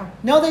 Yeah.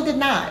 No, they did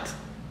not,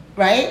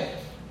 right?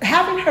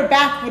 Having her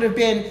back would have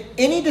been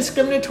any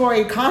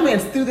discriminatory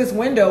comments through this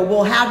window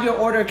will have your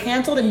order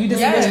canceled and you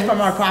dismissed from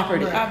our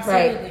property.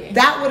 Absolutely. Right.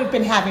 That would have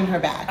been having her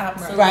back.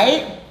 Absolutely.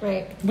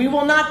 Right? We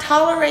will not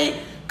tolerate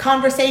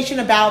conversation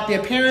about the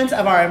appearance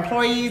of our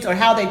employees or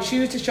how they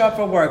choose to show up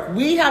for work.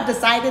 We have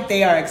decided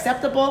they are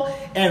acceptable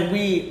and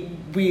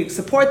we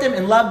support them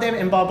and love them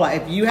and blah, blah.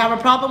 If you have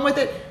a problem with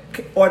it,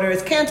 order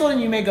is canceled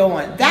and you may go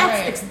on.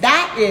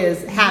 That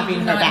is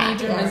having her back. We don't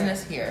need your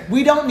business here.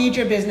 We don't need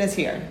your business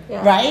here,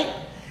 right?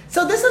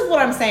 So this is what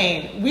I'm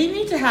saying. We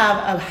need to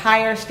have a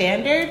higher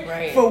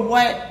standard for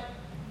what,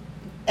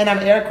 and I'm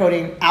air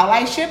quoting,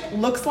 allyship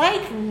looks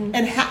like,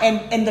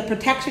 and the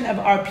protection of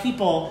our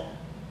people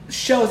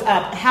shows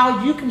up,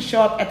 how you can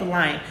show up at the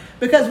line.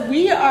 Because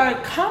we are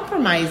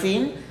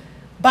compromising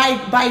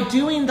by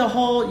doing the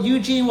whole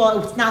Eugene,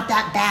 well, it's not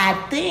that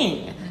bad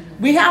thing.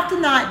 We have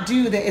to not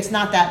do the it's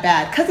not that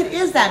bad, because it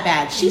is that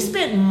bad. She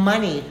spent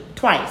money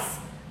twice,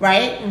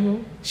 right?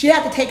 She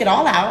had to take it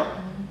all out.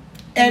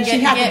 And she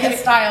had to get a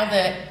style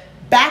that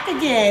back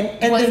again,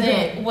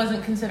 and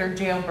wasn't considered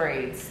jail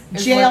braids.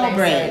 Jail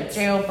braids.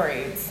 Jail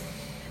braids.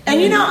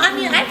 And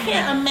I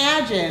can't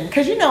imagine,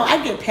 because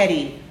I get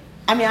petty.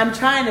 I'm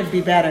trying to be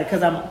better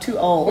because I'm too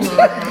old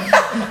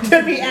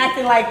to be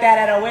acting like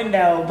that at a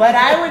window. But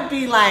I would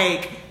be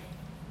like,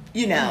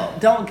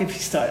 don't get me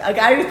started. Like,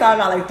 I just thought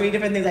about like 3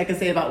 different things I could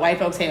say about white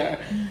folks' hair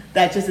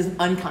that just is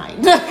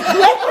unkind.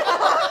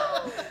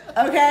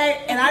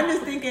 Okay? And I'm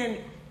just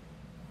thinking,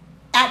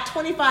 at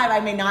 25, I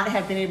may not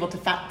have been able to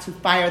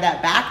fire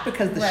that back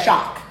because the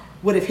shock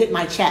would have hit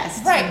my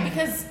chest. Right,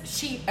 because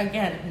she,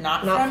 again,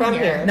 not from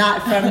here.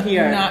 Not from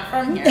here. Not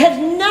from here. Have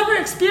never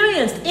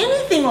experienced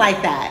anything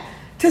like that.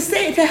 To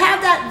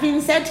have that being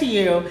said to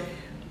you,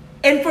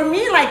 and for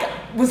me, like,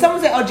 when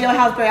someone said,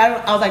 Jailhouse Perry,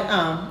 I was like,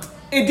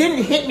 it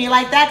didn't hit me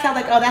like that. So I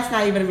was like, that's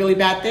not even a really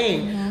bad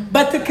thing. Mm-hmm.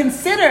 But to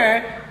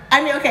consider,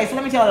 okay, so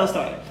let me tell you a little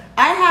story.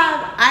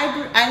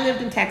 I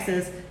lived in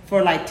Texas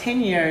for like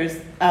 10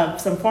 years,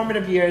 some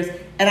formative years,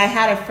 and I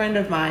had a friend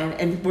of mine,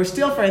 and we're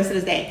still friends to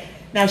this day.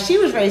 Now, she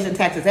was raised in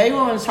Texas.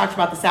 Everyone always talks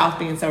about the South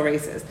being so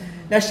racist.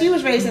 Now, she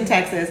was raised in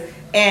Texas,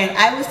 and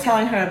I was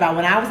telling her about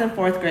when I was in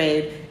 4th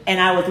grade, and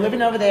I was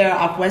living over there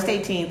off West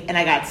 18th, and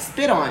I got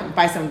spit on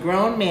by some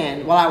grown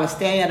men while I was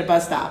staying at a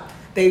bus stop.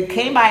 They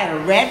came by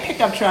in a red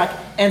pickup truck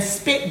and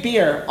spit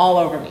beer all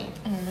over me.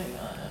 Oh my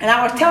God. And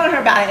I was telling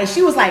her about it, and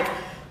she was like,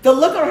 the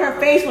look on her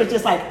face was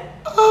just like,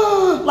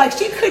 oh, like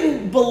she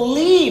couldn't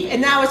believe.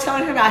 And I was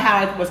telling her about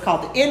how it was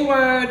called the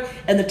N-word,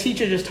 and the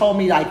teacher just told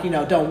me, like,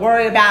 don't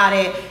worry about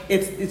it.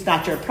 It's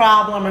not your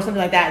problem or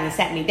something like that, and it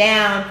sat me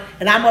down.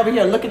 And I'm over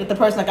here looking at the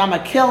person like I'm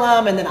gonna kill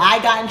him, and then I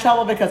got in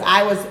trouble because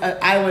I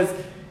was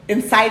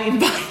inciting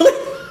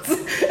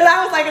violence. And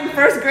I was like in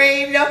 1st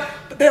grade,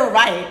 but they were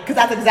right, because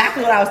that's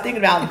exactly what I was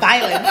thinking about,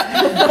 violence.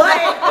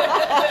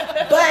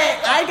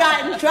 but I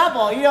got in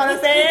trouble, you know what I'm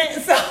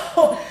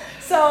saying?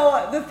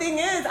 So the thing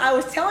is, I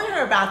was telling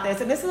her about this,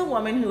 and this is a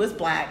woman who is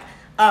black,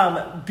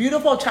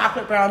 beautiful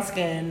chocolate brown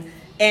skin,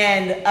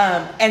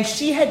 and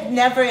she had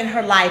never in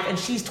her life, and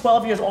she's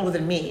 12 years older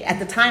than me. At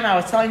the time I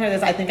was telling her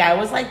this, I think I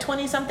was like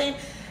 20 something,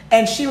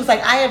 and she was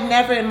like, I have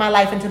never in my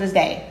life until this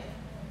day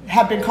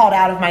have been called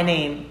out of my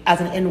name as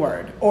an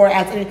N-word or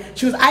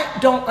she was, I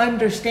don't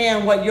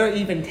understand what you're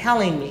even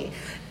telling me.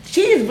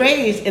 She is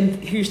raised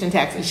in Houston,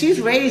 Texas.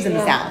 She's raised in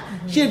the South.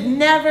 Mm-hmm. She had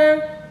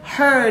never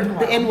heard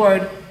the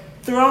N-word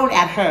thrown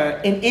at her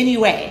in any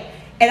way.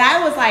 And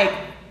I was like,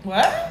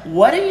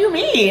 what do you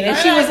mean? And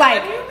she was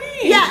like, what do you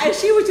mean? Yeah, and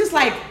she was just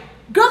like,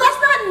 girl,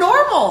 that's not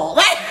normal.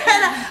 Like,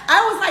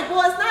 I was like,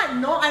 well, it's not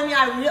normal.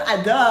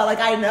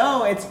 I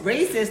know it's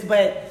racist,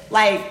 but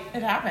like,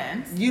 it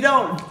happens. You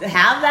don't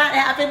have that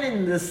happen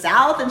in the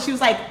South? And she was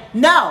like,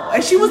 no.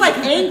 And she was like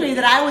angry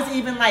that I was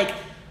even like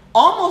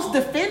almost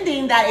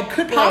defending that it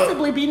could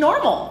possibly be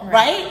normal,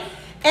 right?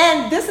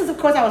 And this is, of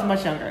course, I was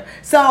much younger.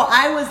 So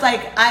I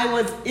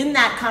was in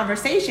that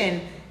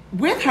conversation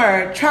with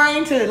her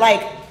trying to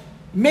like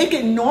make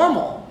it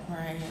normal.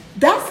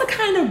 That's the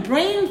kind of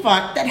brain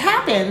fuck that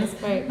happens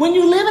when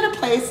you live in a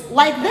place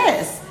like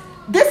this.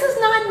 This is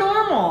not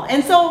normal.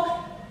 And so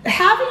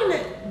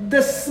having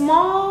the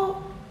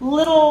small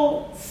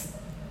little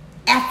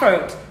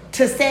effort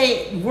to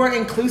say we're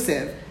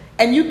inclusive,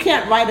 and you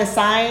can't write a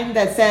sign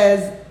that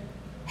says,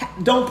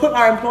 don't put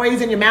our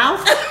employees in your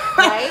mouth.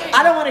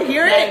 I don't want to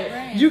hear it.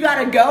 Right. You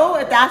got to go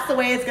if that's the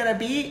way it's going to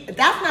be. If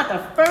that's not the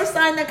first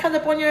sign that comes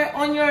up on your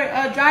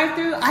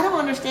drive-through, I don't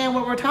understand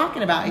what we're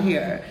talking about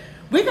here.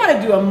 We got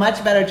to do a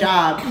much better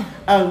job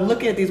of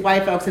looking at these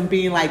white folks and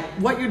being like,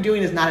 what you're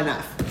doing is not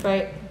enough.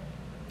 Right.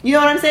 You know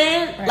what I'm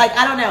saying? Right. Like,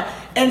 I don't know.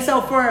 And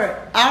so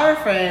for our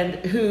friend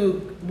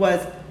who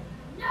was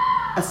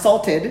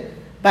assaulted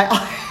by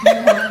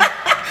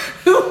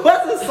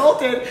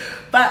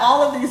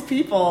all of these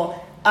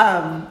people,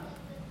 and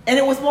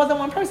it was more than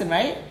one person,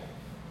 right?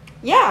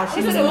 Yeah,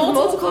 she said it was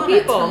multiple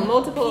people,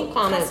 multiple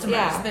comments.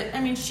 Yeah.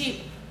 That,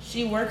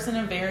 she works in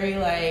a very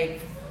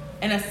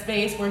in a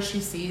space where she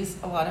sees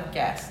a lot of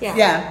guests.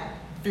 Yeah.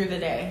 Through the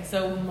day.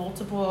 So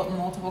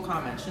multiple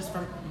comments just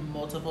from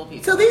multiple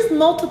people. So these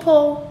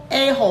multiple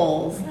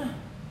a-holes,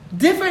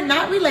 different,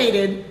 not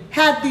related,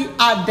 had the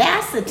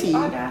audacity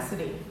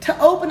to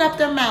open up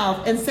their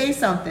mouth and say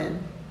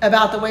something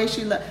about the way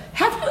she looked.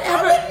 Have you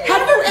ever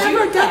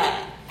done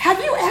that? Have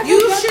you ever?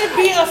 You should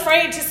be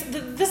afraid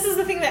to. This is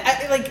the thing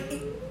that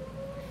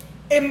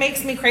it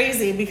makes me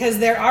crazy, because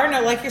there are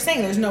no, like you're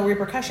saying, there's no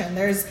repercussion.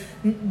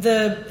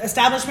 The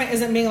establishment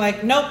isn't being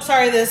like, nope,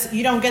 sorry,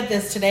 you don't get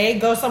this today.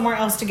 Go somewhere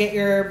else to get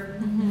your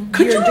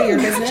do your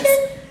business.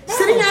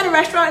 Sitting at a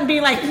restaurant and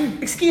being like,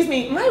 excuse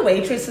me, my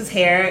waitress's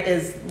hair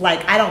is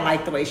like, I don't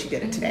like the way she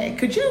did it today.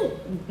 Could you,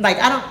 I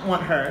don't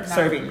want her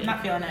serving me.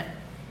 Not feeling it.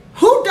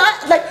 Who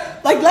does,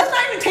 let's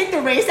not even take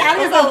the race out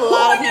of it, but who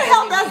in the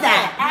hell does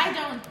that? I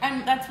don't,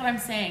 and that's what I'm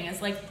saying,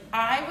 is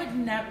I would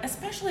never,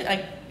 especially,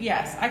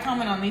 yes, I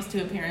comment on these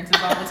 2 appearances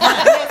all the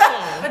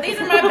time, but these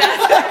are my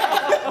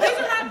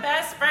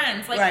best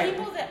friends.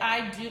 People that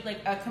I do,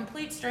 a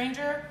complete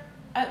stranger,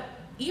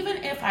 even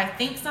if I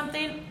think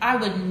something, I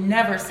would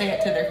never say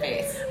it to their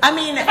face. I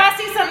mean, if I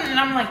see something and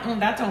I'm like,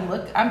 that don't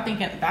look, I'm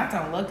thinking, that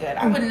don't look good,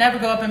 I would never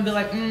go up and be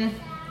like,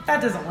 that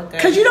That doesn't look good.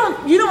 Because you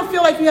don't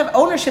feel like you have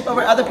ownership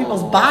over other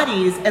people's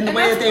bodies and the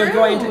way that they're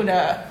going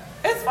to.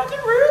 It's fucking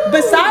rude.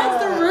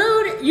 Besides the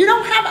rude, you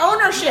don't have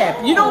ownership.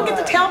 You don't get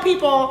to tell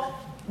people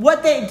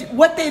what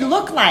they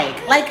look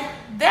like. Like,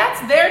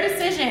 that's their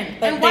decision.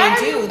 But and why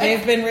they do.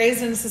 They've been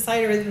raised in a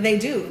society where they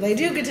do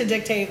get to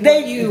dictate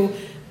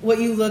what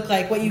you look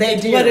like, what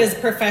is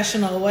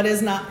professional, what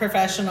is not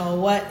professional,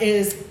 what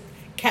is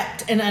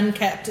kept and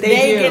unkept.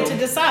 They get to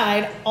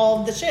decide all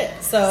of the shit.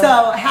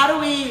 So how do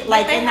we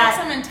they have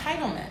some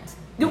entitlement?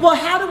 Well,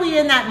 how do we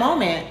in that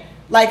moment,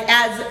 like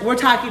as we're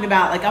talking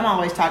about, like I'm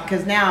always talking,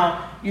 because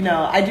now,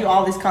 I do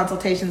all these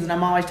consultations and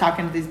I'm always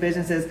talking to these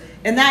businesses.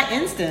 In that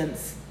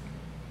instance,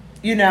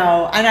 and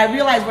I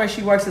realize where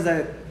she works is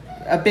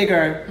a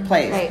bigger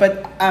place, right.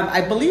 But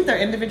I believe they're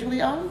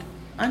individually owned,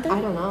 aren't they? I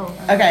don't know.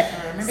 Okay.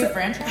 Maybe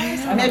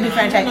franchise? Maybe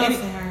franchise.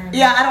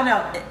 Yeah, I don't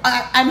know.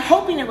 I'm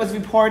hoping it was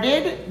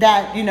reported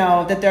that,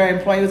 that their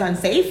employee was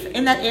unsafe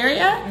in that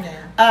area.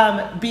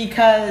 Yeah.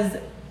 Because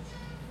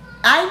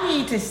I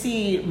need to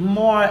see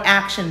more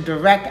action,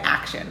 direct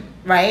action,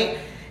 right?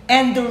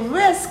 And the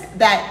risk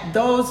that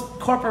those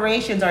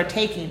corporations are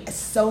taking is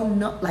so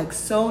nil,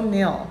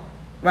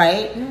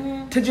 right?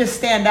 Mm-hmm. To just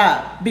stand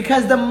up.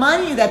 Because the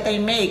money that they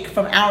make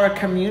from our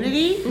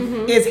community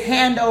is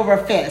hand over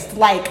fist.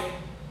 Like,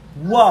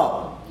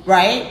 whoa,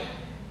 right?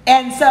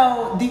 And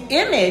so the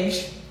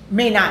image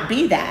may not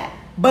be that,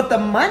 but the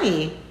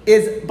money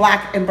is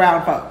black and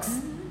brown folks.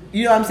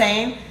 You know what I'm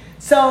saying?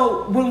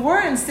 So when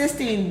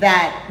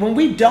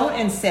we don't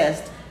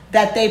insist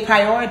that they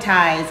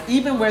prioritize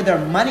even where their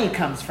money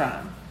comes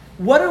from,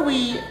 what are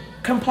we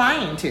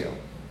complying to?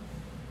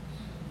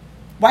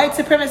 White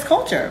supremacist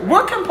culture.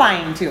 We're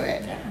complying to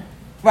it,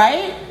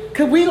 right?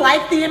 Because we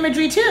like the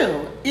imagery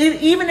too.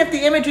 Even if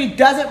the imagery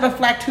doesn't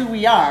reflect who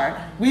we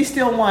are, we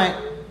still want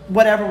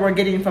whatever we're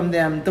getting from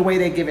them the way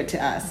they give it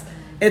to us.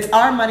 It's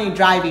our money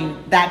driving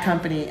that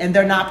company, and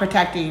they're not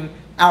protecting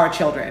our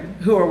children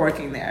who are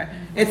working there.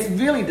 It's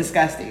really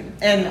disgusting.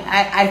 And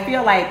I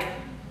feel like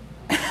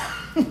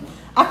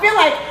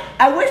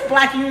I wish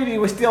Black Unity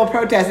was still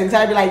protesting, so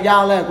I'd be like,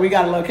 y'all, look, we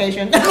got a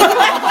location. We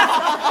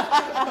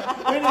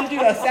need to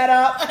do a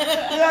setup.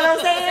 You know what I'm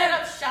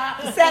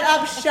saying? Set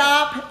up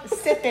shop,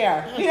 sit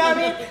there. You know what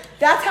I mean?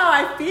 That's how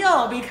I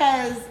feel,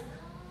 because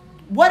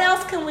what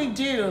else can we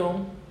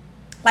do?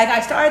 Like,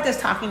 I started this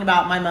talking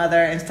about my mother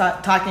and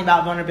talking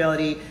about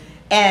vulnerability.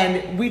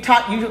 And we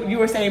talked, you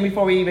were saying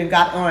before we even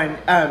got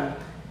on,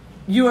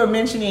 you were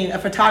mentioning a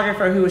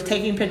photographer who was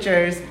taking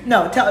pictures.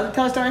 No, tell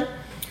a story.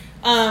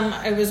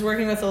 I was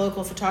working with a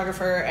local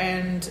photographer,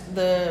 and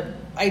the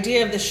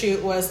idea of the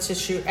shoot was to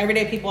shoot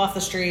everyday people off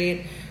the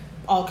street,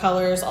 all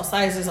colors, all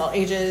sizes, all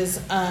ages.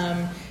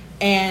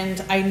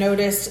 And I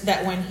noticed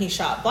that when he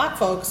shot Black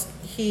folks,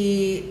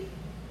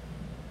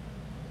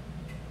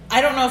 I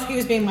don't know if he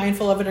was being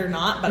mindful of it or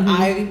not, but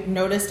I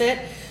noticed it,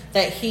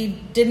 that he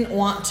didn't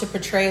want to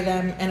portray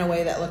them in a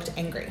way that looked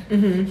angry.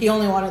 Mm-hmm. He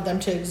only wanted them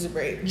to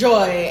exuberate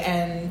joy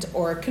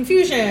or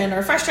confusion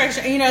or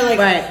frustration.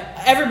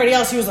 Everybody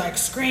else, he was like,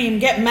 scream,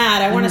 get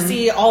mad. I want to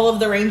see all of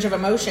the range of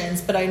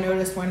emotions. But I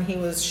noticed when he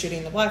was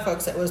shooting the Black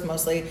folks, it was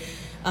mostly,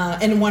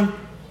 in one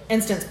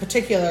instance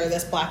particular,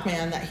 this Black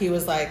man that he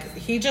was like,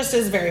 he just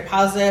is very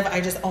positive.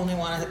 I just only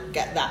want to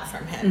get that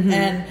from him. Mm-hmm.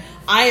 And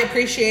I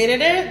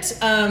appreciated it.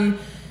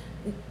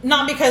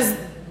 Not because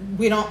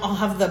we don't all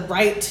have the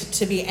right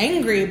to be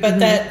angry, but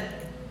that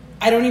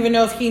I don't even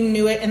know if he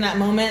knew it in that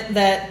moment,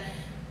 that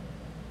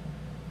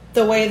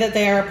the way that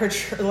they are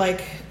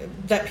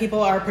that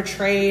people are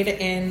portrayed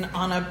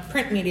on a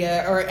print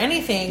media or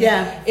anything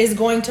is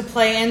going to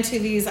play into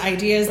these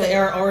ideas that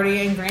are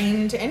already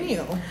ingrained in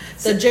you.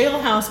 The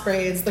jailhouse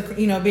braids,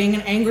 being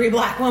an angry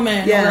Black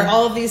woman, or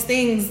all of these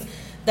things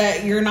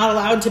that you're not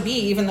allowed to be,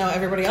 even though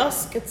everybody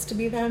else gets to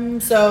be them.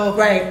 So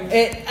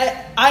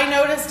I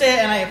noticed it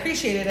and I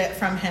appreciated it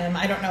from him.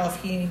 I don't know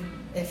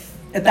if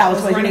that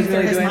was running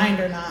through his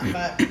mind or not,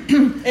 but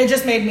it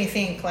just made me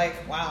think,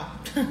 like, wow.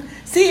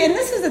 See, and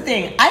this is the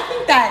thing. I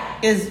think that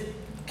is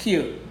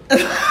cute.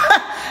 And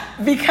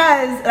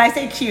I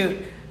say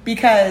cute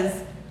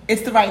because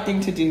it's the right thing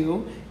to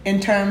do in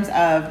terms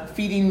of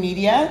feeding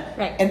media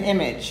an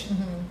image.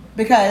 Mm-hmm.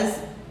 Because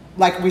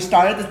like we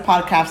started this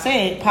podcast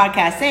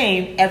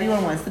saying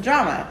everyone wants the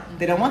drama.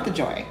 They don't want the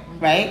joy,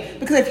 right?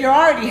 Because if you're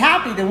already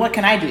happy, then what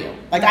can I do?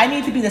 Like, I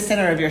need to be the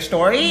center of your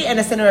story and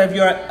the center of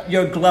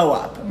your glow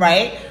up,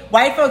 right?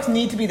 White folks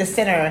need to be the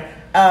center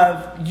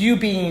of you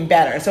being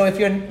better. So if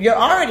you're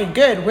already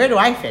good, where do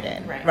I fit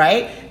in,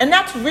 right? And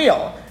that's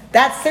real.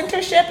 That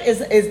centership is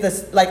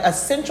this like a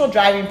central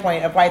driving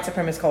point of white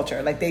supremacist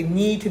culture. Like, they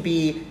need to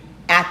be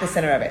at the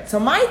center of it. So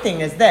my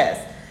thing is this,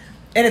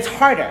 and it's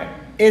harder,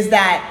 is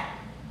that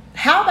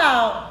how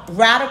about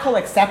radical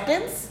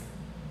acceptance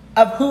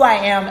of who I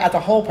am as a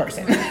whole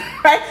person,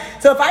 right?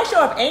 So if I show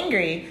up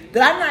angry,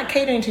 then I'm not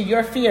catering to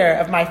your fear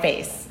of my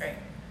face,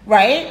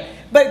 right?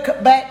 But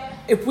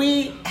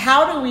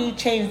how do we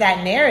change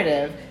that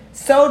narrative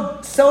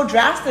so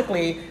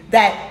drastically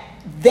that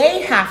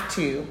they have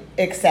to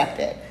accept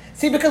it?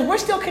 See, because we're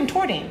still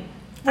contorting.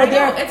 for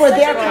their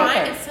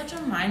comfort. It's such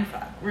a mind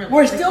fuck. Really.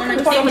 We're still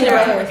controlling it.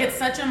 Like it's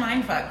such a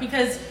mind fuck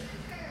because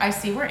I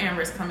see where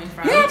Amber's coming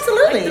from. Yeah,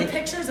 absolutely. Like the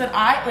pictures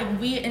that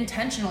we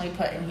intentionally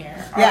put in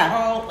here are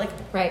all like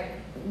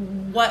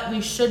what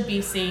we should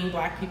be seeing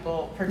Black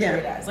people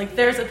portrayed as. Like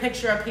there's a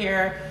picture up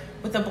here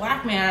with a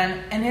Black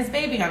man and his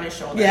baby on his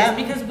shoulders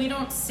because we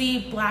don't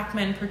see Black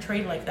men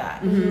portrayed like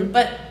that. Mm-hmm.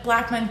 But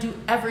Black men do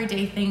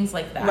everyday things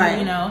like that,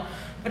 you know?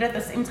 But at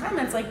the same time,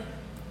 it's like,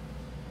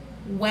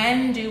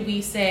 when do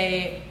we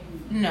say,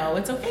 no,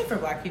 it's okay for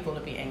Black people to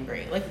be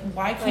angry? Like,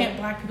 why can't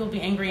Black people be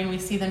angry and we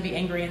see them be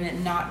angry and it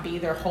not be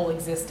their whole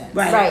existence?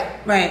 Right.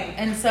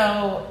 And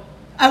so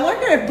I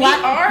wonder if we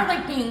are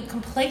like being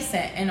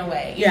complacent in a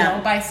way, you know,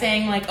 by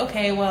saying like,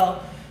 okay,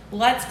 well,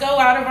 let's go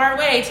out of our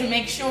way to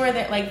make sure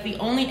that like the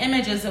only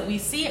images that we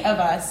see of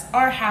us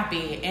are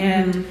happy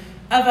and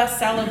of us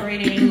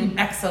celebrating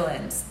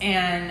excellence.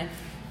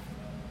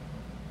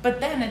 But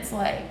then it's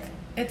like,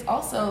 it's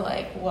also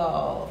like,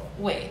 well,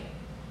 wait,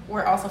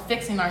 we're also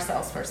fixing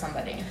ourselves for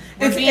somebody.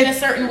 We're being a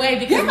certain way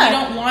because we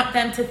don't want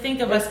them to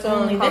think of us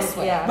only this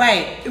way. Yeah.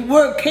 Right.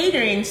 We're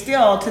catering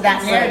still to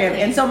that narrative.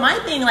 And so my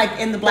thing, like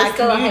in the Black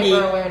community,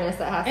 awareness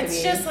that has to be.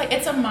 It's just like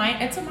it's a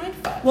mind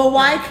fuck. Well,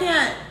 why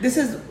can't this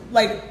is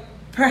like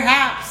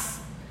perhaps,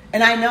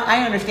 and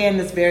I understand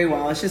this very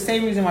well. It's the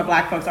same reason why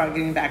Black folks aren't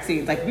getting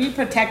vaccines. Like we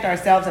protect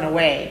ourselves in a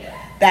way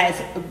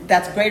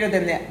that's greater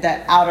than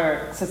the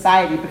outer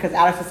society, because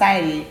outer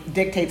society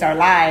dictates our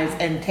lives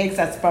and takes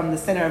us from the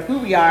center of who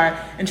we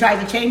are and tries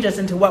to change us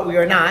into what we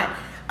are not.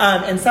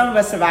 And some of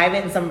us survive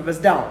it and some of us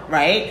don't,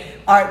 right?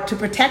 To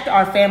protect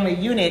our family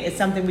unit is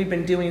something we've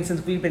been doing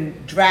since we've been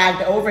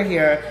dragged over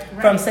here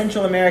from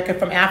Central America,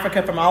 from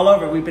Africa, from all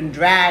over. We've been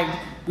dragged.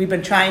 We've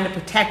been trying to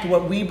protect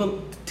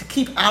to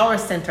keep our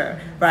center,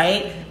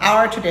 right?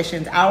 Our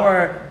traditions,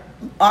 our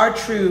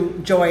true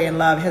joy and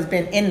love has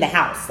been in the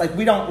house. Like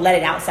we don't let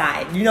it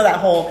outside. You know that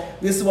whole,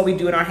 this is what we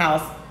do in our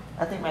house.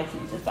 I think my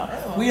keys just fell.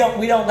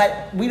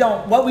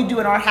 What we do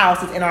in our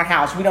house is in our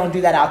house. We don't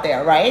do that out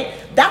there, right?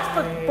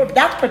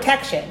 That's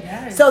protection.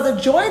 Yes. So the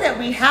joy that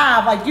we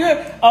have, like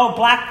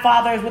Black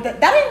fathers with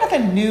that ain't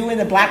nothing new in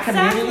the Black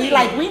community.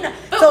 Like we know.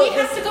 But we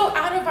have to go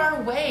out of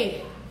our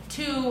way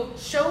to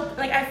show,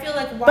 like I feel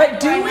like why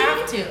do I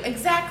have to?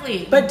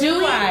 Exactly. But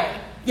do I?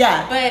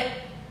 Yeah. But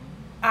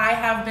I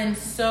have been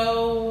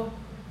so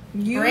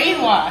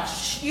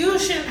brainwashed. You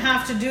shouldn't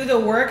have to do the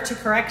work to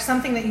correct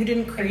something that you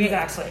didn't create.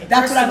 Exactly.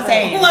 That's what I'm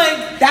saying.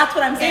 That's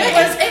what I'm saying. It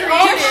was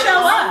created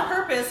on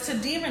purpose to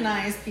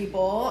demonize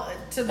people,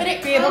 to be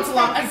able to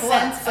lock people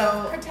up.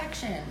 So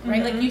protection,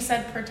 right? Like you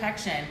said,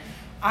 protection.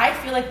 I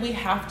feel like we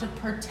have to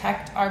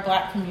protect our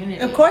Black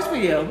community. Of course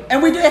we do,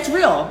 and we do. It's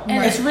real.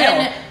 It's real.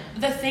 And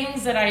the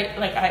things that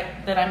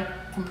I'm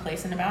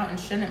complacent about and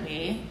shouldn't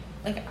be.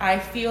 Like I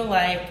feel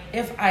like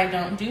if I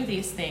don't do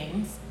these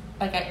things,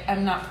 like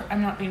I'm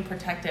not being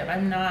protective.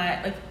 I'm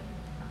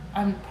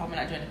probably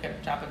not doing a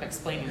good job of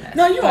explaining this.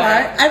 No, you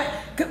are.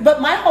 But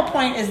my whole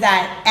point is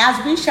that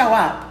as we show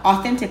up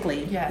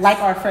authentically, like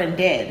our friend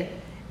did,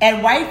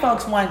 and white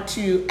folks want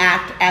to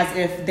act as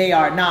if they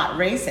are not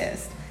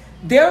racist,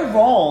 their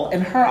role in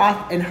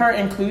her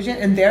inclusion,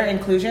 in their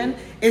inclusion,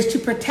 is to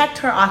protect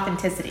her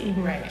authenticity.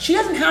 Right. She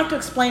doesn't have to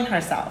explain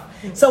herself.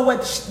 So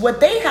what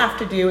they have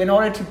to do in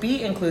order to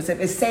be inclusive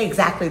is say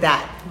exactly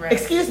that. Right.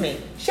 Excuse me.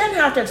 She doesn't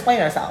have to explain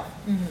herself.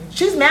 Mm-hmm.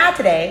 She's mad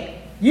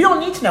today. You don't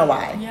need to know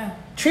why. Yeah.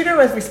 Treat her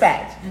with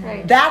respect.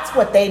 Right. That's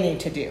what they need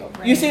to do.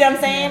 Right. You see what I'm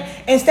saying?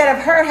 Yeah. Instead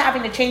of her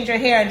having to change her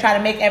hair and try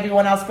to make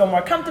everyone else feel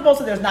more comfortable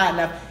so there's not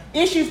enough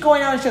issues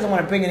going on. She doesn't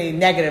want to bring any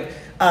negative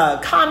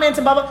comments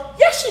and blah, blah.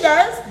 Yes, she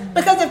does. Mm-hmm.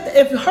 Because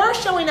if her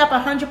showing up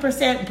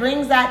 100%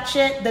 brings that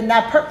shit, then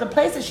the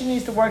place that she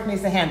needs to work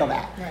needs to handle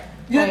that. Right.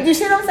 You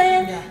see what I'm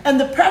saying? Yeah. And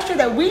the pressure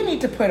that we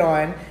need to put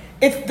on,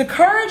 it's the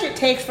courage it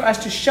takes for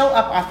us to show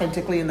up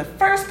authentically in the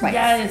first place.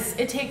 Yes,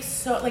 it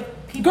takes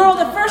people. Girl,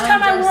 the first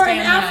time I wore an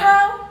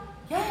afro,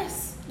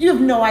 yes, you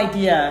have no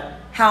idea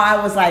how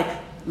I was like,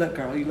 look,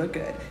 girl, you look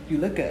good. You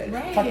look good.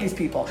 Right. Fuck these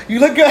people. You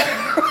look good.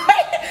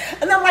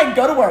 And I'm like,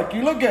 go to work.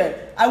 You look good.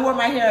 I wore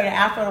my hair in an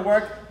afro to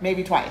work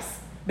maybe twice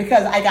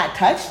because I got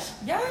touched.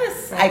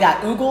 Yes. I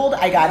got oogled.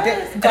 I got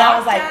this. And I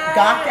was like,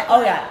 got that.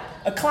 Oh yeah.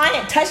 A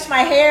client touched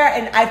my hair,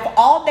 and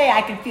all day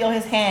I could feel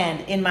his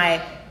hand in my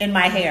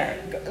hair.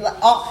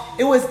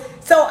 It was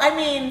so. I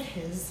mean,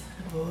 his.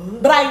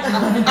 But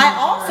I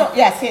also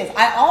his.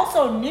 I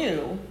also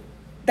knew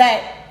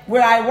that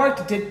where I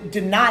worked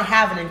did not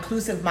have an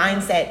inclusive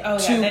mindset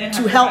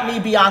to help me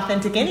be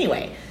authentic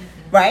anyway,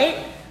 right?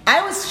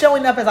 I was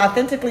showing up as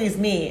authentically as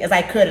me as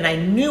I could, and I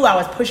knew I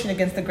was pushing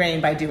against the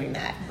grain by doing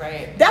that.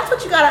 Right. That's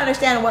what you got to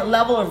understand, what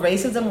level of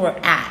racism we're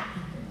at.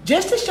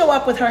 Just to show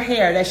up with her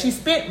hair that she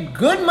spent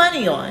good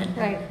money on,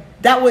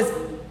 that was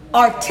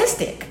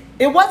artistic.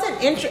 It wasn't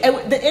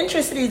the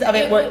intricacies of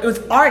it was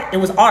art. It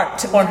was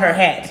art on her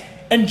head,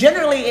 and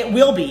generally it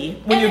will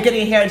be when you're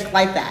getting hair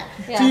like that.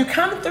 Yeah. So you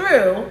come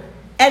through,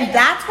 and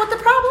that's what the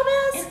problem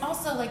is. And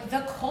also, like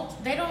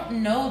they don't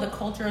know the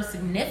cultural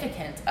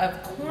significance of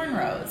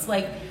cornrows.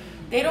 Like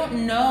they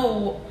don't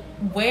know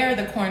where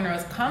the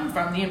cornrows come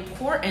from, the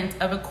importance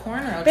of a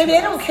cornrow. Baby,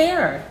 they don't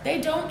care. They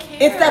don't care.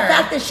 It's the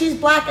fact that she's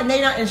black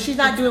and she's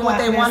not doing what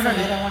they want her to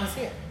do. I don't want to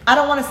see it. I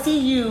don't want to see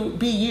you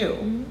be you.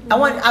 Mm-hmm.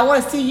 I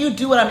want to see you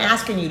do what I'm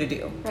asking you to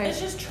do. Right.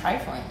 It's just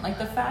trifling. Like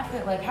the fact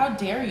that, like, how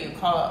dare you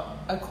call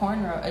a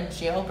cornrow a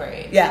jail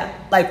braid? Yeah,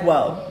 like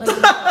whoa. Like,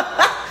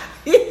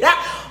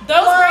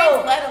 those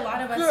braids led a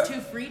lot of us to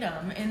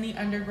freedom in the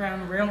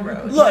Underground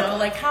Railroad. Look, you know,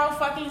 like how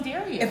fucking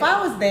dare you? If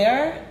I was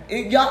there,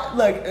 y'all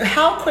look.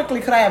 How quickly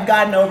could I have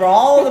gotten over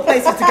all of the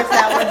places to get to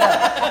that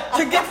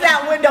window? To get to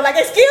that window, like,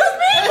 excuse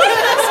me,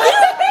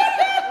 excuse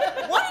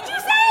me. What did you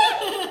say?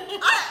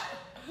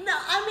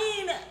 I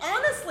mean,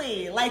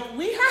 honestly, like,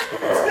 we have to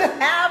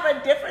have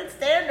a different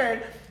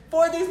standard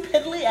for these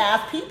piddly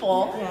ass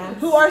people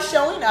who are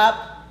showing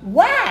up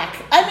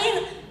whack. I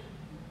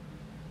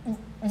mean,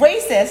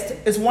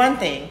 racist is one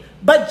thing,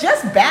 but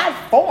just bad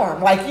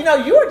form. Like, you know,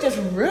 you are just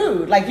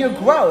rude. Like, you're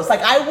gross.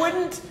 Like, I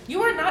wouldn't.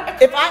 You are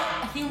not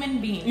a human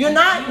being. You're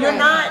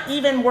not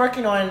even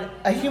working on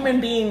a human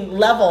being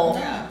level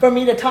for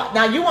me to talk.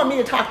 Now, you want me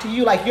to talk to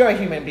you like you're a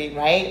human being,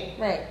 right?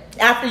 Right.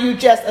 After you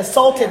just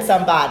assaulted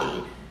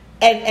somebody.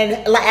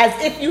 And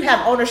as if you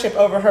have ownership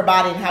over her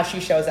body and how she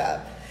shows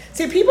up.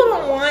 See, people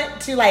don't want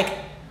to, like,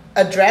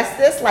 address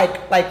this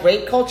like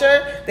rape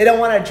culture. They don't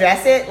want to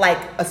address it like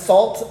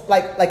assault,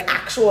 like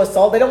actual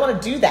assault. They don't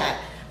want to do that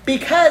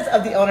because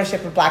of the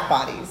ownership of black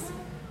bodies.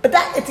 But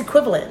that it's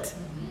equivalent.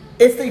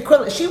 It's the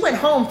equivalent. She went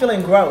home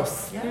feeling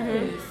gross.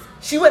 Yes.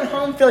 She went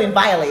home feeling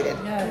violated.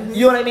 Yes.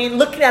 You know what I mean?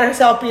 Looking at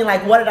herself being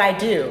like, what did I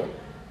do?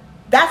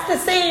 That's the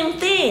same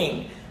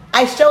thing.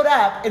 I showed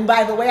up, and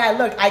by the way I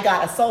looked, I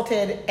got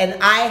assaulted, and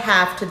I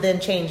have to then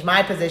change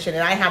my position,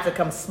 and I have to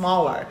come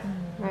smaller.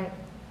 Right.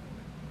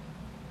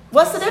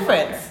 What's the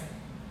difference?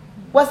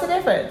 What's the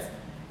difference?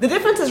 The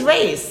difference is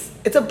race.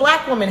 It's a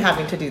black woman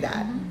having to do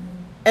that.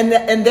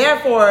 And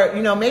therefore,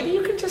 you know, maybe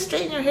you can just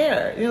straighten your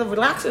hair. You know,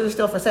 relaxers are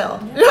still for sale.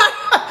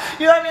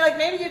 You know what I mean? Like,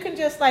 maybe you can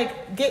just,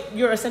 like, get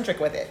Eurocentric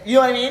with it. You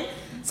know what I mean?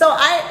 So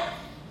I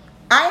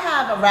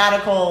have a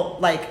radical,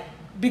 like,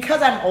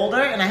 because I'm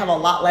older and I have a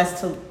lot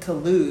less to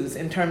lose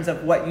in terms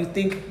of what you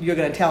think you're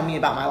going to tell me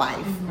about my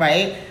life,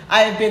 right?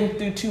 I have been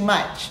through too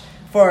much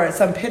for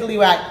some piddly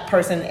whack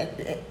person,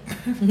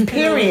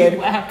 period.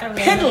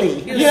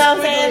 Piddly. You know what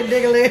I'm saying?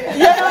 You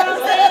know what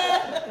I'm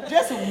saying?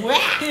 Just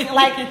whack.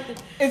 Like,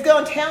 it's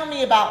going to tell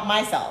me about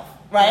myself,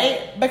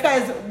 right?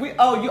 Because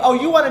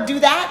you want to do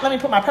that? Let me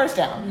put my purse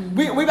down.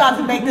 We about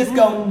to make this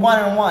go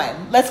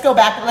one-on-one. Let's go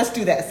back and let's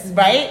do this,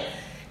 right?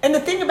 And the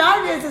thing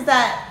about it is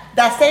that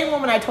same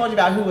woman I told you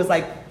about who was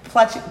like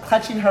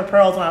clutching her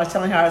pearls when I was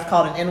telling her I was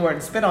called an N-word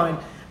and spit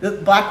on, the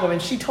black woman,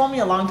 she told me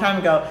a long time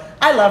ago,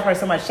 I love her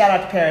so much. Shout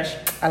out to Parrish.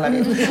 I love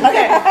you.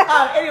 Okay.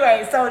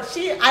 Anyway, so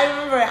I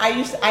remember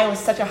I was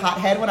such a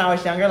hothead when I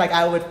was younger. Like,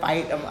 I would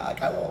fight. I'm like,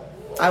 I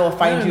will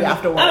find you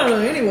after work. I don't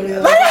know anybody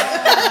else.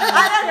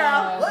 I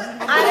know.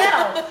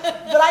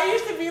 But I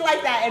used to be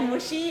like that. And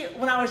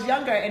when I was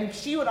younger, and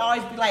she would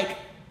always be like,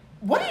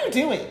 what are you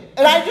doing?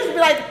 And I'd just be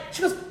like,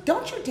 she goes,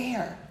 don't you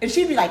dare. And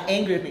she'd be like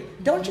angry with me.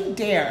 Don't you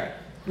dare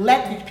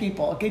let these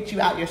people get you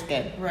out your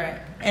skin. Right.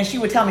 And she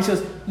would tell me, she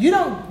goes, you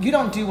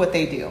don't do what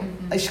they do.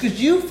 Mm-hmm. Like, she goes,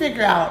 you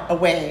figure out a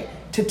way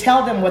to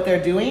tell them what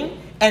they're doing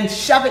and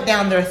shove it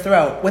down their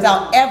throat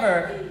without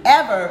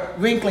ever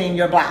wrinkling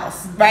your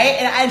blouse,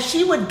 right? And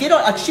she would get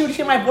on, like, she would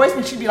hear my voice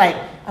and she'd be like,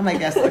 I'm like,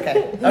 yes,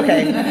 okay.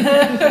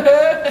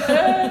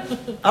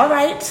 All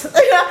right.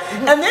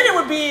 And then it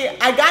would be,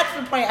 I got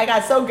to the point, I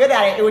got so good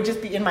at it, it would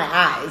just be in my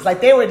eyes.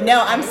 Like, they would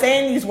know I'm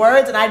saying these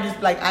words and I'd just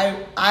be like,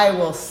 I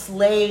will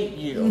slay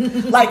you,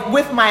 like,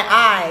 with my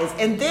eyes.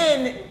 And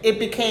then it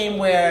became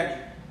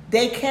where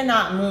they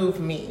cannot move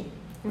me,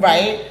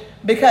 right?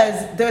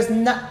 Because there's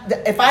not,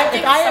 if I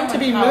am to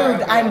be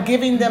moved, I'm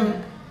giving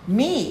them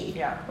me.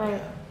 Yeah.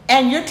 Right.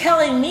 And you're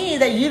telling me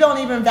that you don't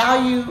even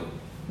value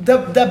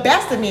the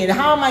best of me, and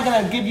how am I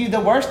going to give you the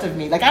worst of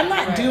me? Like, I'm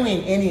not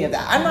doing any of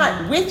that. I'm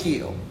not with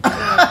you.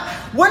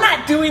 We're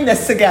not doing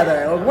this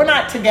together. We're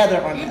not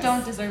together on this. You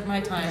don't deserve my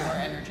time or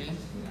energy.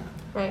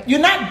 Right. You're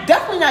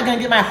definitely not going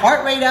to get my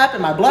heart rate up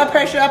and my blood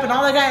pressure up and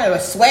all that kind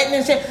of sweating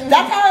and shit.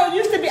 That's how it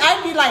used to be.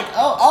 I'd be like,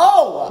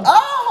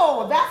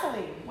 oh,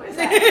 Vaseline. What is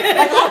that? Like, I'd be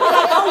like,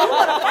 oh, you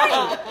want to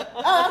fight?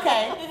 Oh,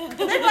 okay. And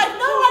they'd be like,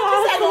 no,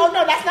 I just said, oh,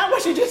 no, that's not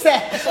what you just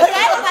said. Like,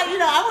 I was like,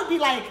 I would be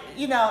like,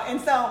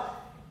 and so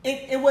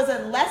it was a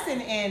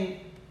lesson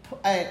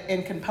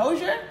in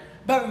composure,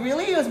 but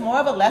really it was more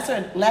of a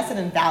lesson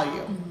in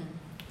value,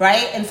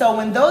 right? And so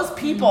when those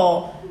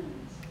people,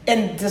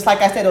 and just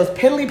like I said, those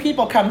piddly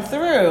people come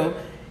through,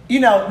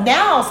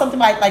 now something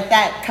like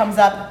that comes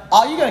up,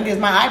 all you're going to get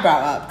is my eyebrow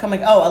up. Come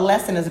like, oh, a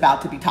lesson is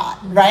about to be taught,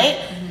 right?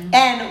 Mm-hmm.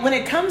 And when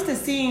it comes to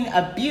seeing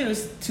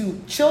abuse to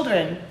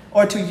children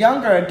or to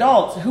younger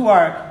adults who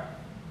are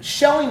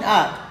showing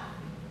up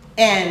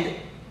and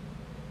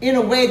in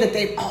a way that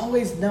they've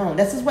always known,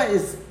 this is what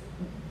is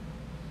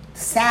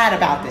sad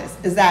about this,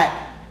 is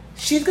that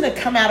she's going to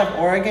come out of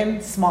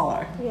Oregon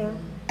smaller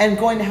and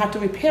going to have to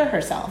repair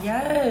herself.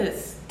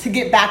 Yes. to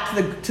get back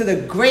to the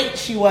great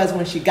she was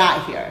when she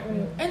got here.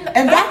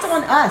 And that's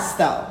on us,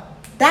 though.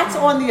 That's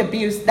on the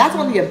abuse. That's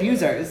on the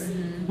abusers.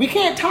 We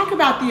can't talk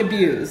about the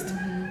abused.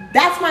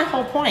 That's my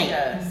whole point.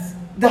 Yes.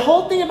 The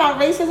whole thing about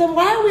racism,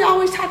 why are we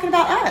always talking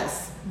about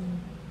us?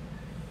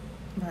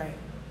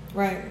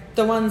 Right.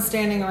 The ones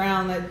standing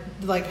around that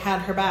like had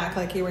her back,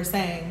 like you were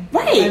saying.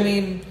 Right. I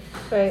mean,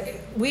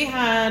 we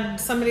had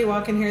somebody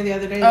walk in here the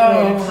other day that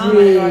Oh made a comment.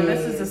 my god,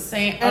 this is the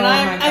same. And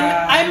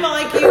I'm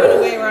like you in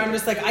a way where I'm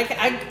just like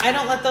I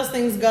don't let those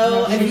things go.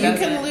 No, and you doesn't.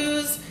 can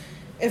lose.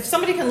 If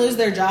somebody can lose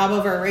their job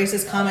over a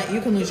racist comment,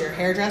 you can lose your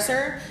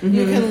hairdresser.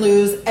 You can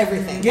lose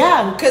everything.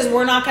 Yeah. Because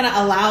we're not going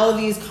to allow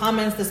these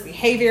comments, this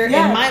behavior.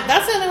 Yeah.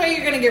 That's the only way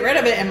you're going to get rid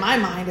of it, in my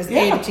mind, is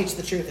A, to teach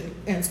the truth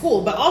in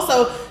school, but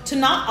also to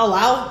not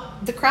allow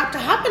the crap to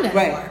happen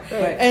anymore.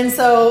 Right. And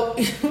so,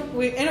 and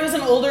it was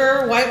an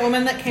older white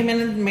woman that came in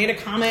and made a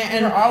comment.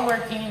 And we're all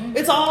working.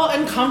 it's all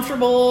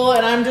uncomfortable.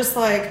 And I'm just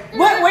like,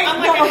 What? Wait, I'm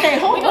like, no, okay,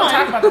 hold We don't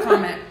talk on. about the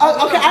comment.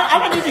 Oh, okay, I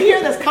don't need to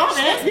hear this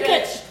comment. You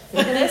can.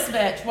 This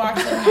bitch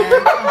walks in here.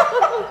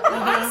 No,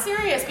 I'm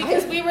serious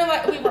because we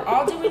were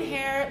all doing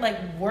hair, like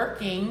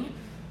working.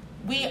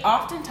 We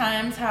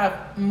oftentimes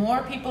have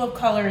more people of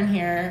color in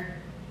here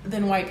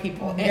than white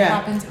people. It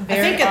happens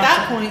very often. I think at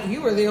that point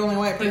you were the only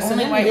white person.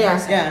 The only white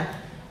person. Yeah.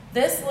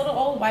 This little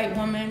old white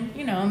woman,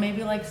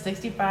 maybe like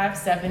 65,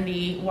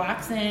 70,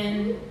 walks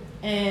in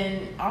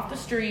and off the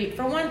street.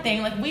 For one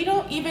thing, like we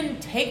don't even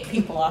take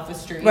people off the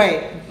street.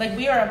 Right. Like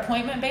we are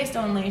appointment based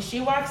only. She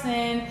walks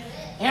in.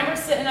 Amber's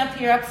sitting up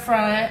here up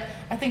front.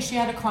 I think she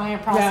had a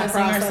client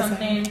processing or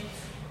something.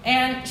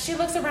 And she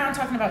looks around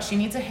talking about she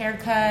needs a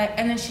haircut.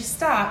 And then she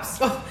stops.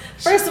 Oh,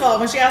 first of all,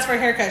 when she asked for a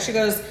haircut, she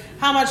goes,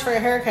 how much for a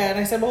haircut? And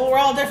I said, well, we're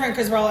all different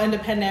because we're all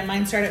independent.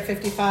 Mine start at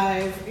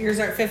 55. Yours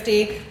are at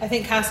 50. I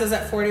think Cass's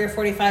at 40 or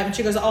 45. And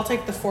she goes, I'll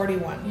take the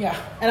 41. Yeah.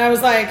 And I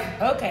was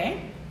like,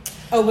 okay.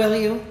 Oh, will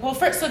you? Well,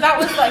 so that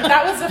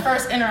was the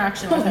first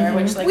interaction with her,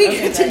 which we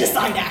get to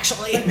decide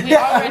actually. We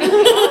already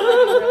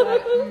were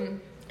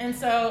like, And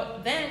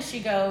so then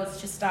she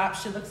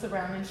stops, she looks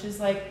around, and she's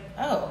like,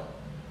 oh,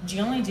 do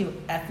you only do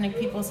ethnic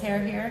people's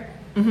hair here?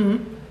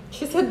 Mm-hmm.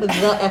 She said the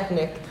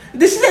ethnic.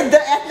 She said the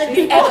ethnic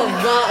people.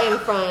 The in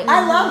front.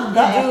 I love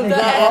the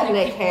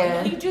ethnic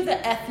hair. You do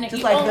the ethnic.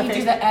 Just you like only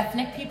do the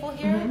ethnic people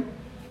here,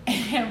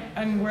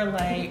 and we're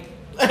like,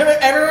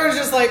 everyone's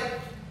just like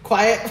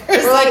quiet for a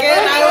second. Like,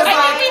 I was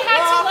like, we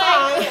had to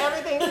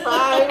everything's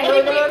fine.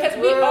 Because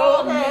we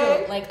all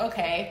knew, like,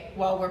 okay,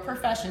 well, we're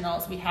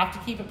professionals. We have to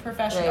keep it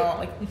professional. Right.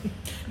 Like,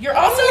 you're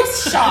also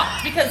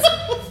shocked because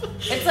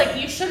it's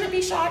like you shouldn't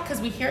be shocked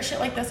because we hear shit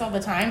like this all the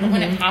time. But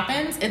when it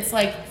happens, it's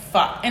like,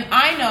 fuck. And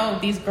I know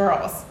these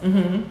girls,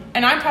 and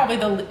I'm probably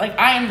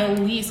I am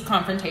the least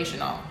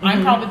confrontational.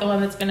 I'm probably the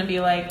one that's going to be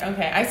like,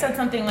 okay, I said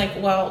something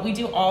like, well, we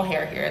do all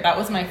hair here. That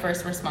was my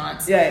first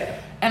response.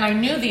 Yeah. And I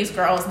knew these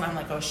girls, and I'm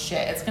like, oh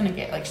shit, it's gonna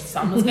get like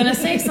someone's gonna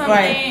say something.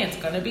 Right. It's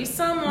gonna be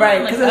someone. Right,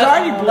 because like, there's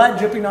already blood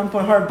dripping on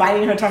her,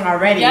 biting her tongue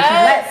already.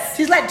 Yes.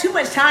 She's let too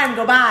much time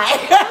go by.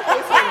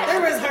 there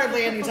was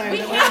hardly any time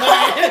that went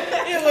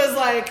by. It was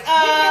like,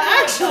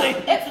 actually.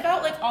 It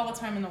felt like all the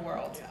time in the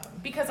world.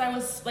 Because I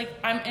was like,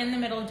 I'm in the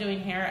middle of doing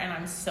hair and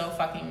I'm so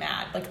fucking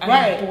mad. Like,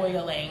 I'm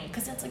boiling.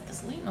 Because it's like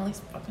this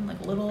fucking like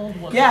little old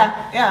woman.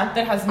 Yeah.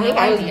 That has no idea.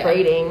 I was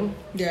braiding.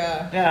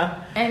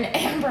 Yeah. And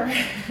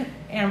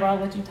Amber, I'll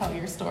let you tell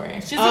your story.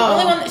 She's the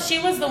only one she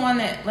was the one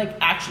that like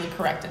actually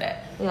corrected it.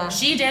 Yeah.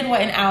 She did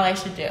what an ally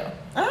should do.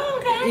 Oh,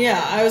 okay.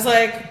 Yeah, I was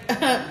like,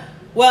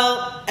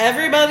 well,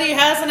 everybody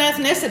has an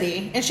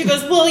ethnicity. And she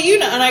goes, well,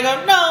 and I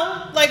go,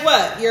 no, like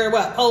what? You're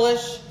what,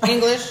 Polish,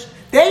 English?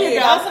 There you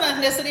go. That's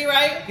an ethnicity,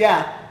 right?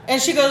 Yeah.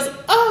 And she goes,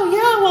 oh,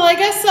 yeah, well, I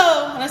guess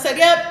so. And I said,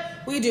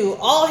 yep, we do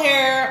all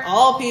hair,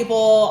 all people,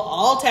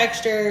 all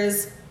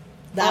textures.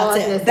 That's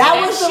it.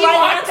 That was the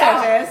right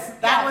answer, Miss.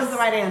 That was the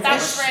right answer. That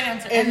was the right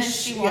answer. And then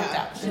she walked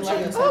out. She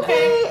left.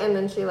 Okay, and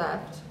then she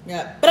left.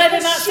 Yeah, but I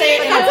did not say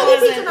it in a that's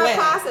what we teach in pleasant our way.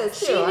 classes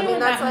too. She knew I mean, in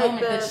that's that like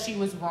moment that she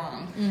was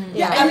wrong.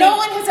 Yeah, And no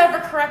one has ever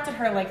corrected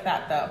her like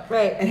that, though.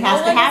 Right. It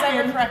has no to one has happen.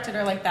 ever corrected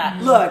her like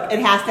that. Look, it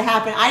has to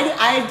happen.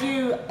 I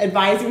do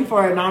advising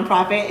for a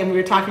nonprofit, and we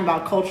were talking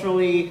about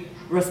culturally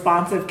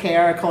responsive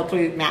care or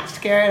culturally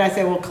matched care, and I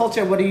say, well,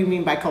 culture, what do you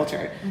mean by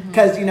culture?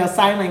 Because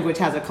sign language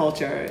has a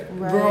culture.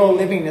 Right. Rural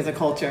living is a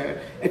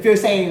culture. If you're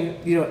saying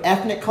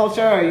ethnic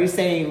culture, or are you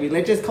saying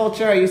religious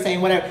culture, or are you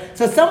saying whatever?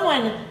 So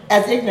someone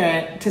as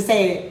ignorant to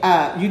say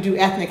you do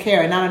ethnic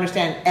hair and not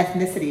understand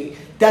ethnicity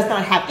does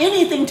not have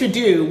anything to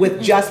do with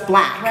just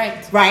black,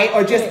 right?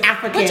 Or just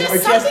African, Which is or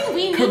just something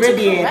we need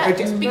Caribbean, to correct,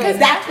 or just because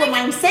that's what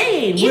I'm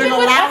saying. We're Even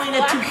with allowing us it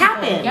black to people,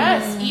 happen.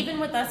 Yes, even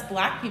with us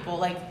black people,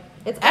 like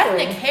It's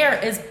ethnic ugly. hair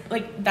is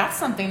like that's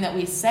something that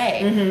we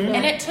say,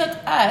 and it took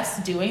us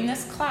doing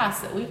this class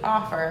that we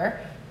offer,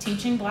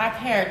 teaching black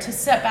hair, to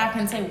step back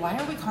and say, why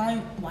are we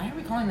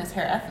calling this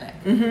hair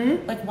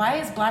ethnic? Like, why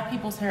is black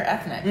people's hair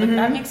ethnic? Like,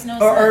 that makes no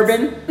sense. Or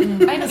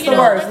urban. I know, It's the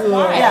worst. like,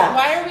 why? Yeah.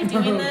 Why are we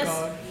doing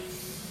this?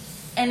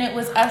 and it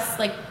was us,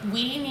 like,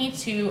 we need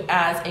to,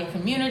 as a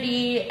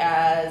community,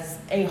 as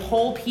a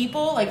whole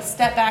people, like,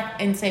 step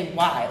back and say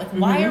why. Like,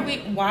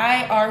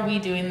 why are we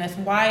doing this?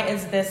 Why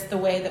is this the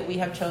way that we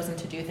have chosen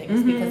to do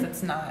things? Because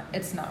it's not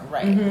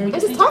right. And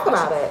just talk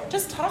about it.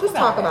 Just talk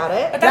about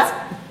it.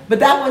 But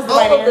that was the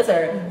right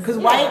answer, because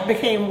white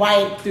became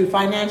white through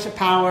financial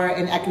power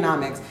and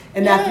economics.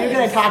 And now if you're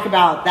going to talk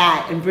about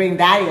that and bring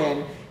that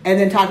in, and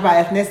then talk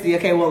about ethnicity,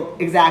 okay, well,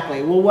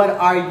 exactly. Well, what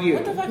are you?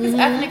 What the fuck is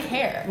ethnic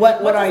hair?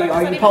 What are you?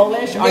 Are you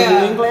Polish? Are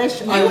you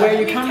English? Where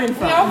are you coming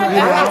from? I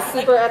have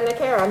super ethnic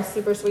hair. I'm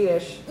super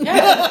Swedish.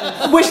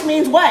 Yeah. Which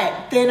means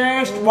what?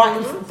 Thinner,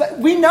 white.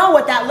 We know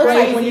what that looks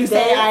like when you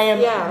say I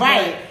am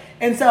right.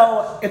 And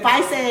so if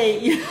I say,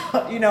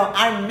 you know,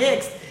 I'm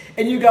mixed,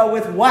 and you go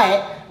with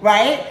what,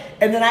 right?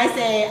 And then I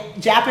say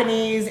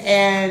Japanese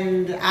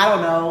and I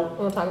don't know.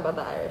 We'll talk about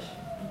the Irish.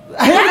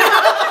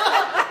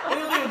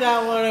 We'll leave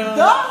that one out.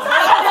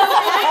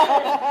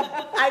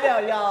 I know,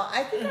 y'all.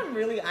 I think I'm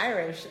really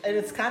Irish, and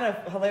it's kind of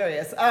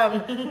hilarious.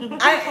 I'm like, now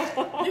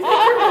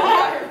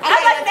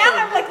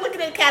I'm like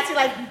looking at Cassie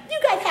like, you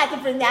guys had to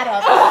bring that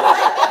up.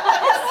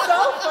 It's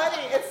so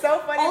funny. It's so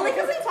funny. Only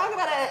because we talk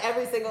about it at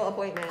every single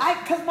appointment.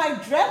 Because my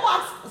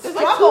dreadlocks There's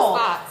struggle. like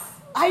 2 spots.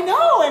 I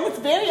know, and it's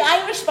very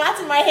Irish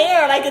spots in my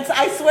hair. Like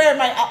I swear,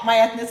 my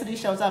ethnicity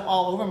shows up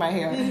all over my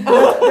hair.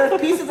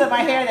 There's pieces of my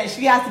hair that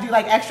she has to do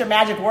like extra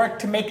magic work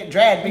to make it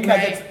dread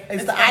because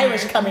it's the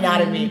Irish coming out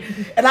of me.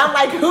 And I'm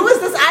like, who is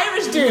this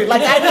Irish dude?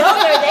 Like I know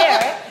they're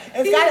there.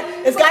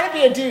 It's got to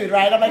be a dude,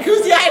 right? I'm like,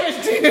 who's the Irish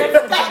dude?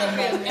 It's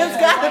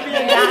got to be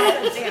a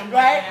guy,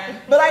 right?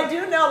 But I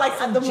do know, like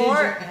the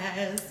more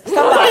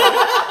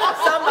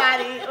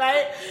somebody,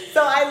 right?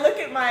 So I look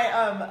at my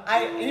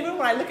even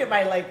when I look at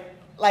my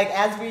like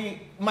as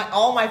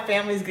all my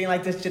family's getting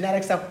like this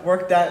genetic stuff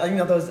work done, you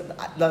know, those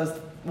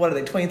what are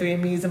they,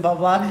 23andMe's and blah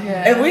blah.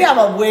 Yeah. And we have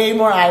a way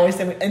more Irish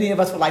than any of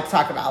us would like to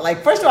talk about.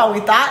 Like first of all,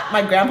 we thought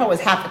my grandpa was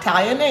half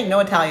Italian. There ain't no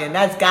Italian.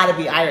 That's got to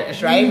be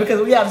Irish, right?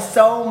 Because we have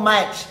so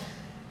much.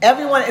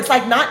 Everyone, it's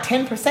like not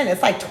 10%.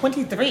 It's like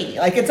 23.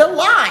 Like it's a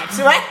lot,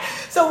 right?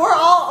 So we're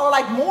all or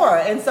like more,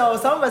 and so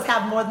some of us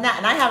have more than that.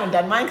 And I haven't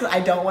done mine because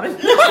I don't want to know.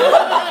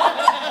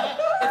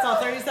 It's all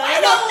 37. I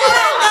don't want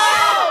to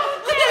know.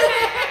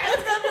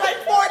 It's gonna be like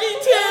 42.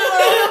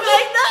 I'm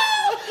like, no,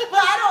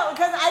 but I don't,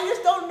 because I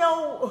just don't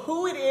know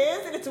who it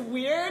is, and it's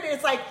weird.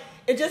 It's like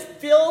it just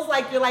feels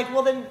like you're like,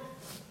 well then,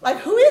 like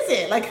who is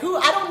it? Like who?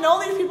 I don't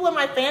know these people in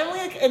my family,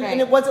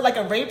 and was it like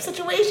a rape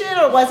situation,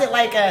 or was it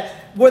like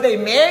were they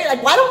married?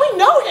 Like why don't we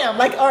know him?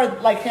 Like or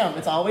like him?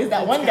 It's always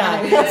that one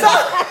guy. So,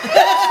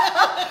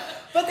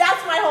 but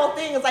that's my whole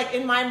thing. Is like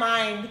in my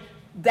mind,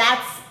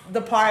 that's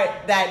the part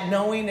that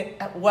knowing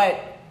what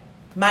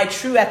my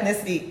true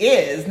ethnicity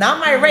is, not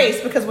my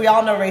race, because we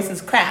all know race is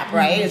crap,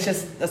 right? It's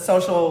just a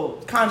social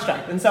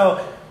construct. And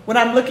so when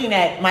I'm looking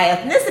at my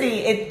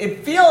ethnicity,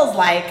 it feels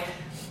like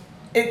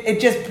it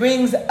just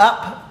brings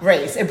up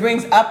race. It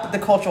brings up the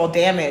cultural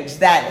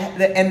damage and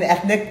the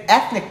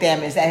ethnic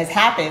damage that has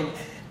happened,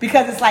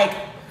 because it's like,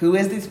 who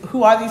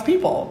are these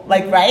people?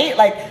 Like, right?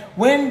 Like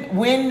when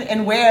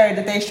and where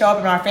did they show up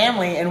in our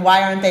family, and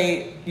why aren't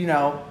they, you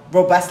know,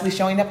 robustly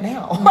showing up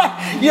now?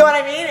 You know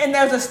what I mean? And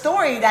there's a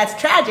story that's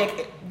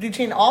tragic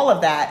between all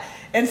of that.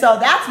 And so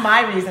that's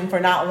my reason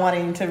for not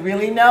wanting to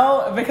really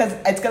know, because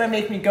it's going to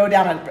make me go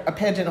down a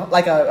pigeon,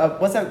 like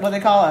what they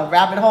call a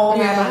rabbit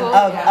hole,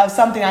 of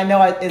something I know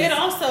is. It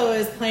also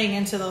is playing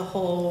into the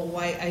whole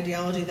white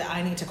ideology that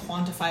I need to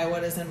quantify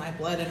what is in my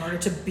blood in order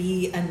to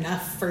be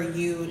enough for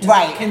you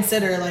to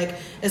consider. Like,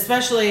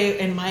 especially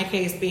in my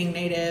case, being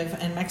Native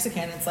and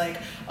Mexican, it's like,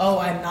 oh,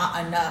 I'm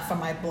not enough for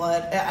my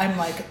blood. I'm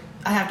like,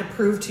 I have to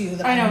prove to you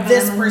that I'm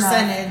this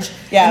percentage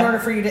in order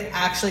for you to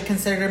actually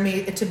consider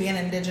me to be an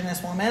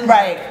indigenous woman.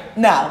 Right.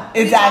 No,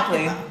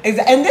 exactly.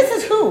 And this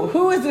is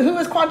who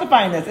is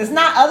quantifying this? It's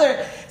not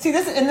other. See,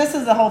 this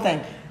is the whole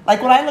thing.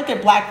 Like when I look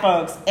at black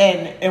folks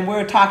and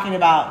we're talking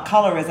about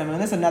colorism, and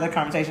this is another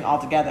conversation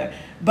altogether,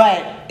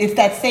 but it's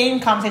that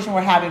same conversation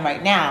we're having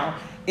right now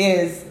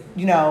is,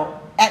 you know,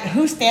 at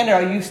whose standard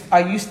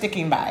are you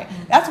sticking by?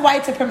 That's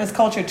white supremacist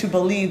culture to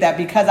believe that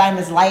because I'm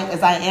as light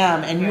as I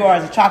am and you are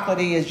as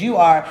chocolatey as you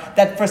are,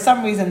 that for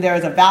some reason there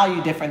is a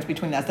value difference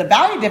between us. The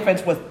value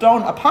difference was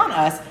thrown upon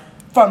us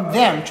from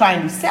them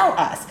trying to sell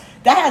us.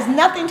 That has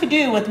nothing to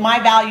do with my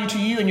value to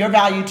you and your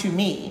value to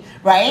me,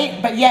 right?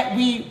 But yet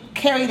we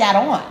carry that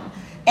on.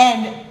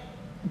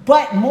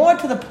 But more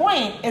to the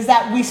point is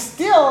that we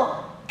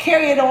still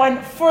carry it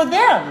on for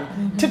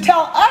them to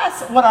tell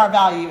us what our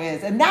value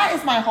is. And that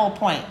is my whole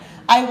point.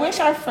 I wish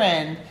our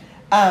friend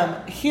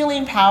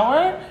healing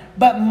power,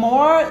 but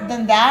more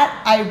than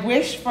that, I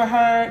wish for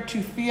her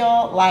to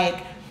feel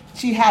like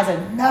she has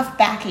enough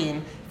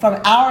backing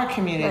from our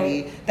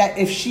community that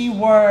if she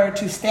were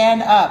to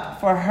stand up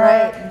for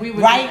her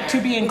right to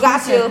be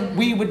inclusive,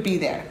 we would be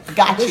there.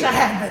 Got you.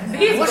 I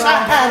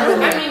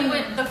mean,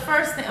 when the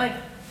first thing, like,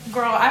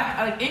 girl,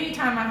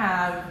 anytime I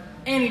have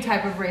any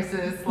type of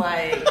racist,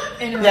 like,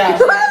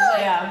 interaction,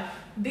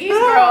 These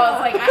girls,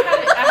 like, I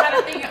had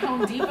a thing at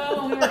Home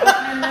Depot when we were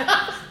opening the...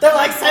 They're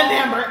like, send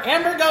Amber.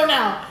 Amber, go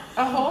now.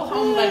 A whole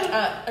home, like,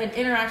 an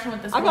interaction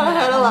with this woman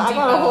I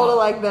gotta hold it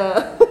like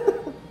that.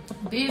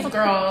 These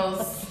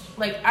girls,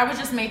 like, I was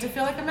just made to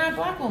feel like a mad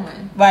black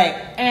woman. Right.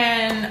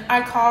 And I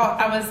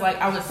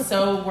was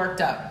so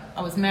worked up. I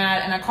was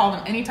mad, and I call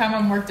them anytime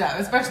I'm worked up,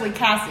 especially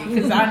Cassie,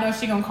 because I know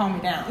she's going to calm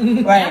me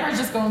down. Right. Amber's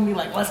just going to be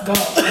like, let's go.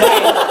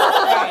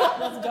 Right.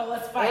 Let's go,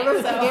 let's fight.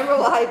 Amber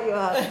will hype you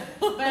up.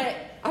 But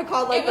I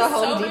called like the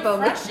Home Depot.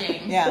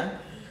 Refreshing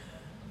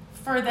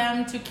for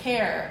them to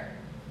care.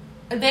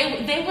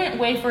 They went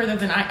way further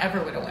than I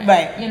ever would have went.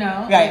 Right. You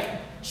know? Right. Like,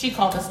 she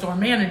called the store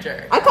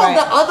manager. I called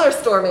the other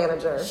store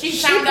manager.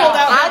 She pulled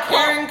out her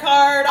Karen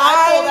card.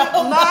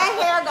 My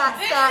hair got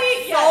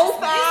stacked so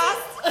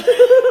fast.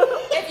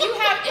 If you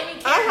have any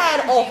Karen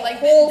energy,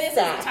 like this is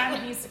the time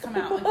it needs to come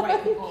out, like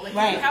white people. Like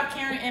if you have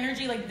Karen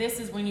energy, like this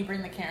is when you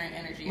bring the Karen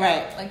energy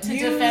out. Like to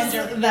defend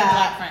your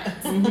black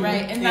friends.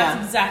 Right? And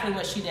that's exactly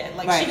what she did.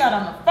 Like she got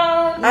on the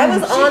phone. I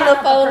was on the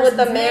phone with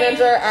the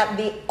manager at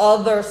the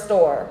other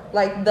store.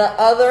 Like the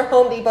other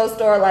Home Depot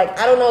store, like,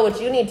 I don't know what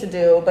you need to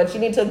do, but you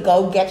need to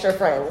go get your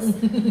friends.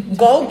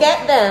 Go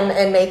get them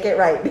and make it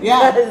right.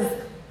 Because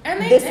and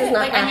they this did. is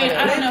not like, happening.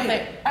 I don't know if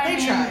they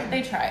tried.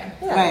 They tried.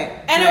 Yeah. Right.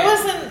 And it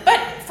wasn't.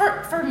 But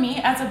for me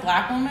as a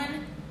black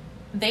woman,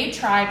 they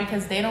try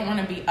because they don't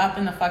want to be up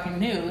in the fucking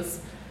news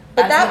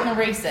as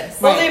looking racist.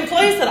 Well, the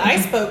employees that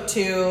I spoke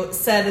to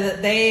said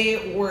that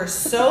they were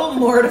so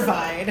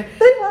mortified.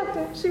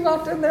 She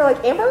walked in. They're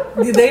like, Amber?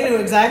 They knew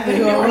exactly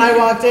who. When I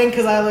walked in,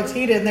 because I looked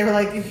heated, and they were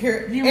like,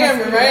 "You're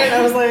Amber, right?" And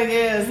I was like,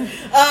 "Yes."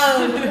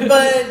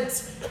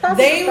 But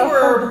they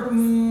were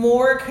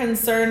more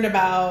concerned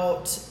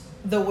about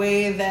the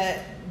way that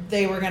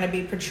they were going to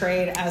be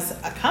portrayed as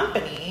a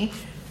company,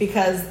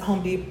 because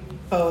Home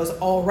Depot is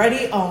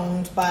already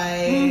owned by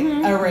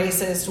a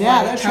racist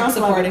white Trump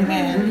supporting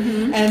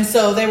man. And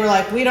so they were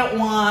like, we don't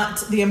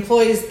want the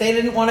employees, they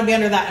didn't want to be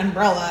under that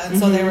umbrella. And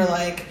so they were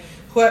like,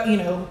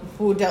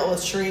 who dealt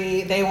with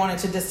Shree, they wanted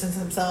to distance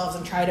themselves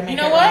and try to make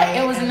it right.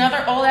 It was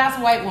another old ass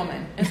white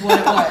woman is what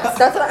it was.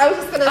 That's what I was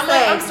just going to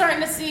say. I'm starting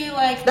to see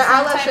like the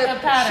outlet type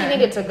of pattern. She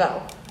needed to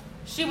go.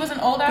 She was an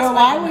old ass. But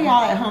why were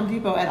y'all at Home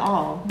Depot at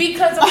all?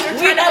 Because we were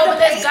trying to open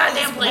this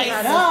goddamn place.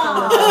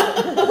 No.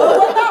 But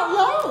what about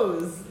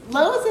Lowe's?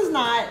 Lowe's is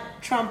not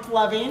Trump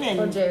loving and.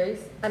 Or Jerry's.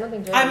 I don't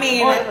think Jerry's. I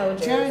mean,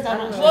 Jerry's. I'm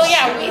not sure. Well,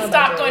 yeah, we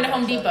stopped going to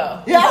Home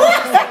Depot. Yeah.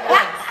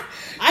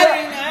 I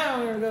don't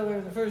remember go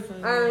there the first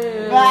one. Girls,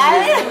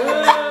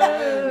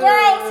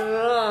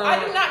 I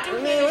do not do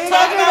we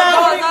talking about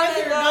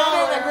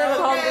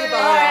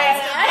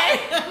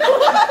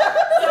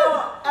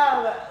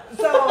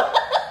So,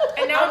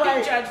 and now I'm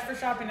being judged for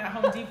shopping at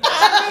Home Depot.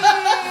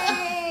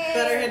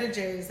 Better hit a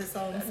Jerry's. That's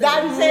all I'm saying.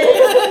 That's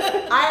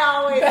it. I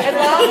always, as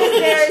long as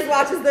Jerry's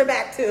watches their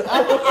back too.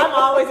 I'm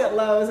always at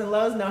Lowe's, and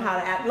Lowe's know how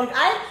to act. Look,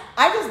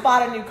 I just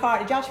bought a new car.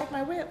 Did y'all check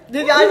my whip? I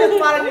just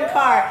bought a new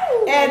car,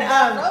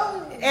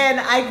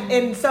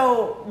 and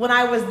so when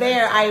I was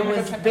there, I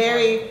was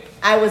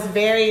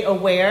very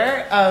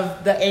aware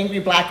of the angry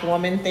black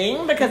woman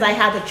thing, because I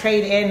had to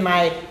trade in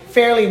my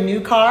fairly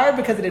new car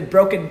because it had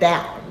broken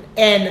down,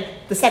 and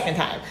the second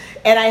time.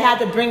 And I had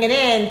to bring it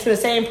in to the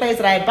same place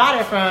that I had bought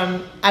it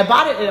from. I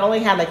bought it, it only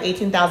had like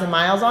 18,000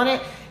 miles on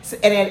it.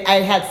 And I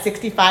had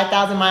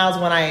 65,000 miles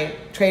when I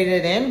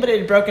traded it in, but it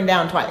had broken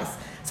down twice.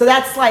 So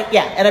that's like,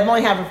 and I've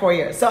only had it for 4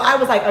 years. So I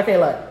was like, okay,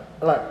 look,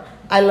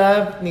 I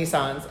love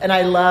Nissans and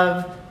I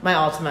love my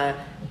Altima,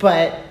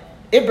 but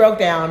it broke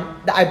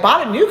down. I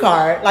bought a new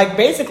car, like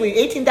basically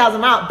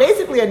 18,000 miles,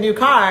 basically a new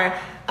car.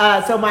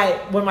 So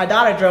when my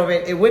daughter drove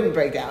it, it wouldn't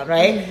break down,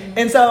 right? Mm-hmm.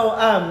 And so,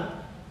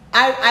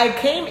 I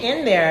came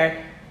in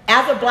there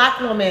as a black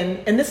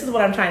woman, and this is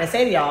what I'm trying to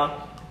say to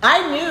y'all.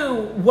 I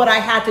knew what I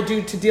had to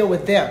do to deal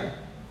with them,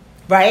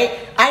 right?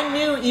 I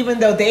knew, even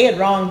though they had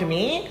wronged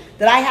me,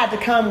 that I had to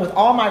come with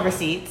all my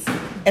receipts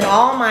and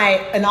all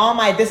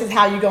my this is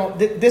how you go,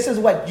 this is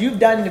what you've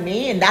done to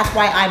me, and that's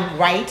why I'm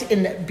right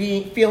in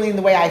feeling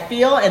the way I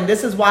feel, and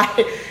this is why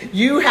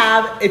you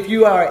have, if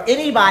you are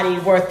anybody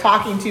worth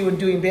talking to and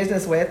doing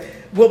business with,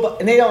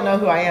 and they don't know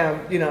who I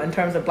am, in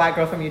terms of black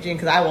girl from Eugene,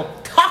 because I will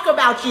talk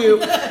about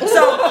you. So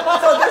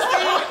this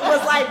thing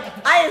was like,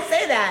 I didn't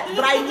say that,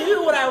 but I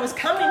knew what I was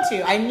coming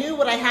to. I knew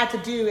what I had to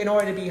do in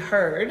order to be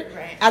heard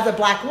as a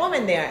black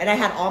woman there, and I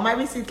had all my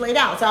receipts laid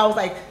out. So I was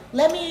like,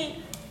 let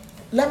me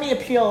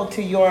appeal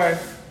to your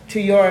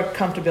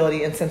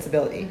comfortability and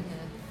sensibility.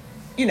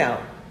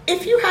 Mm-hmm.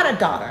 If you had a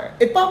daughter,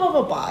 if blah, blah,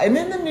 blah, blah, and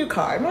then the new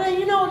car,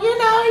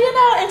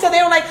 and so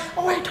they were like,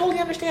 oh, I totally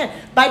understand.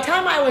 By the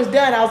time I was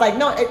done, I was like,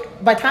 no,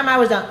 by the time I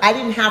was done, I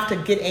didn't have to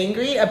get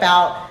angry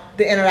about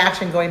the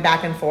interaction going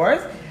back and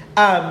forth.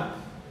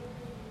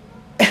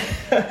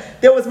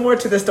 There was more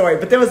to the story,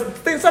 but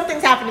some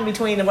things happened in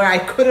between where I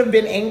could have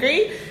been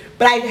angry,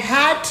 but I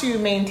had to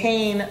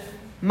maintain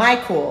my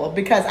cool,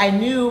 because I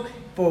knew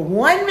for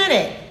 1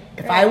 minute,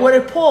 if I would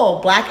have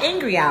pulled Black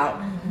Angry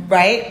out,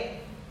 right,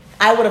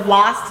 I would have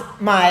lost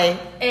my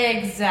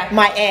edge,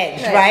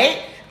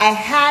 right? I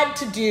had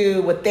to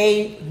do what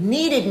they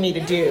needed me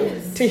to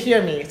do to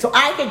hear me so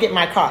I could get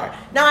my car.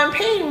 Now I'm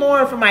paying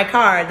more for my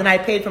car than I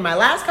paid for my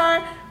last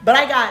car, but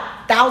I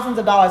got thousands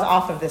of dollars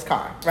off of this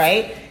car,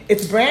 right?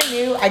 It's brand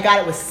new. I got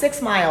it with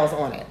 6 miles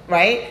on it,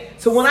 right?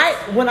 So when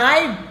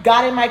I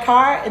got in my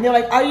car and they're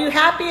like, "Are you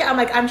happy?" I'm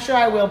like, "I'm sure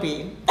I will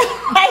be."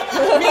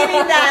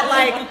 Meaning that,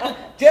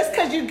 like, just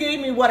because you gave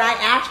me what I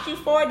asked you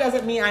for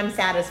doesn't mean I'm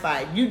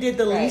satisfied. You did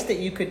the least that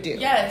you could do.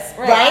 Yes,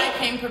 right. I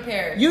came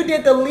prepared. You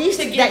did the least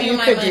that you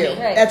could do.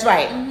 Right. That's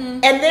right. Mm-hmm.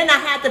 And then I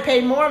had to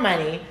pay more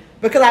money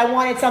because I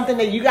wanted something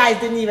that you guys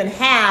didn't even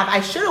have.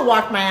 I should have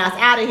walked my ass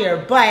out of here,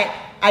 but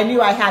I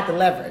knew I had the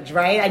leverage,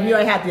 right? I knew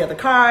I had the other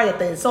car that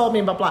they had sold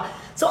me, blah, blah.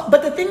 So,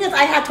 but the thing is,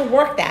 I had to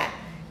work that.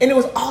 And it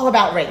was all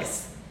about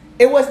race.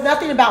 It was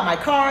nothing about my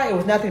car. It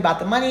was nothing about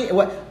the money.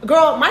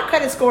 Girl, my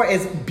credit score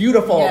is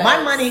beautiful. Yes.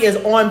 My money is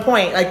on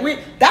point. Like,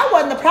 that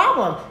wasn't the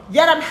problem.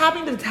 Yet I'm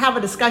having to have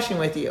a discussion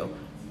with you,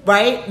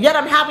 right? Yet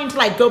I'm having to,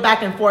 like, go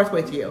back and forth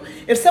with you.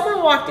 If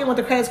someone walked in with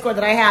the credit score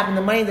that I have and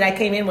the money that I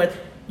came in with,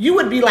 you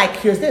would be like,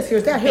 "Here's this,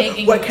 here's that.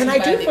 Here, what can I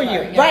do for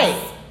you?" Yes. Right.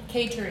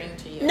 Catering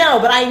to you. No,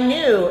 but I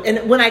knew,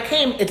 and when I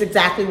came, it's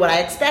exactly what I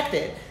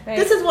expected. Right.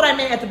 This is what I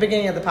meant at the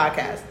beginning of the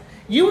podcast.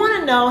 You want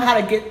to know how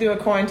to get through a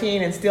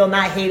quarantine and still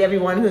not hate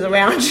everyone who's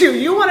around you.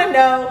 You want to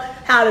know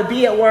how to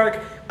be at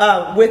work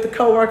with the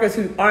coworkers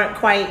who aren't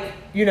quite,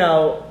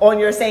 on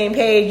your same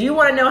page. You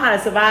want to know how to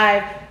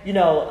survive,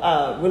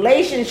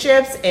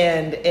 relationships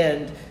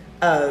and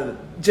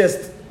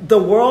just the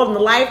world and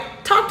the life.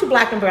 Talk to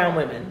Black and brown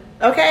women,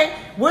 okay?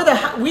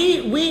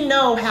 We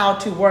know how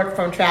to work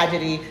from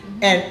tragedy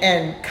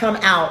and come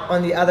out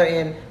on the other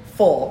end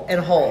full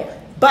and whole.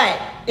 But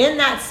in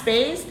that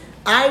space,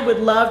 I would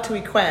love to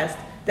request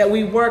that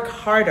we work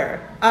harder,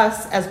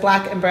 us as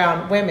Black and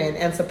brown women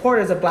and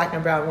supporters of Black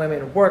and brown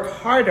women, work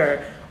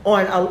harder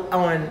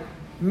on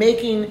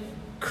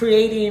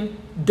creating,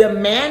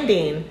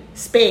 demanding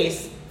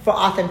space for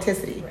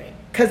authenticity.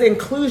 Because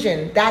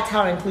inclusion, that's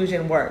how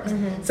inclusion works.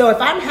 Mm-hmm. So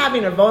if I'm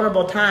having a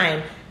vulnerable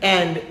time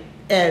and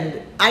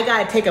I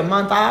got to take a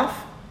month off,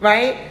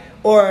 right?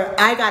 Or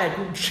I got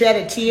to shed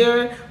a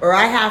tear, or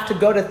I have to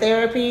go to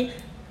therapy,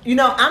 I'm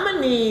going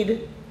to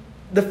need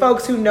the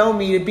folks who know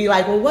me to be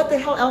like, "Well, what the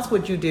hell else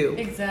would you do?"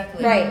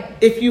 Exactly. Right.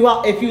 If you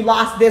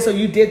lost this or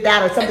you did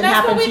that or something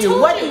happened to you,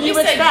 what do you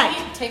expect?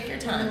 You take your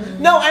time.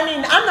 Mm-hmm. No, I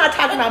mean, I'm not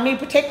talking about me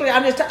particularly.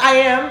 I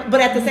am,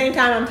 but at the same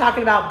time, I'm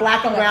talking about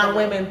Black and brown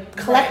women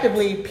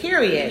collectively,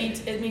 period.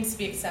 It needs to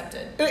be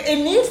accepted.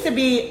 It needs to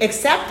be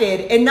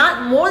accepted, and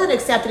not more than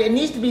accepted. It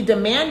needs to be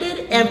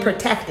demanded and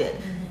protected.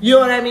 You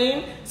know what I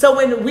mean? So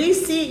when we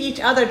see each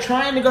other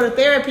trying to go to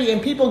therapy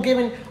and people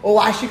giving,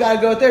 "Why she got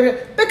to go to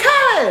therapy?"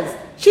 Because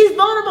she's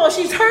vulnerable.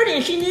 She's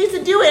hurting. She needs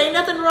to do it. Ain't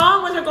nothing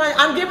wrong with her going,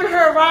 "I'm giving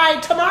her a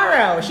ride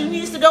tomorrow." She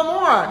needs to go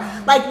more.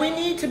 Like, we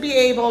need to be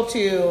able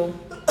to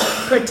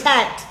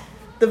protect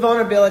the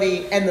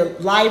vulnerability and the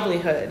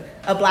livelihood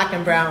of Black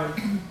and brown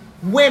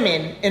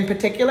women in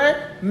particular,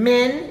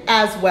 men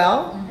as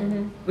well.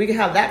 Mm-hmm. We can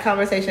have that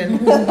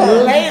conversation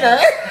later.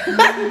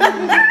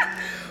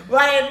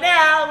 Right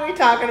now, we're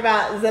talking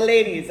about the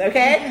ladies,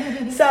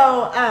 okay?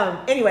 So,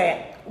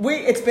 anyway,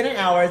 it's been an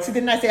hour. So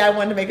didn't I say I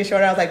wanted to make it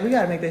shorter? I was like, we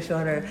got to make this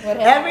shorter.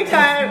 Every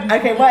time,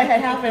 okay, what had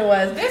happened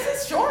was... This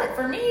is short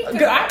for me.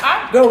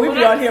 Girl, we've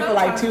been on here for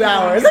like 2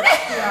 hours. 2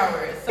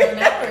 hours. So an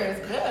hour is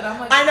good. I'm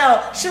like... I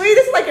know. Cherie,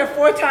 this is like your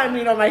 4th time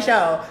being on my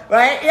show,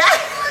 right? Yeah.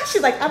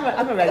 She's like,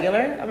 I'm a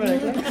regular.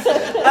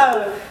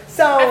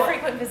 A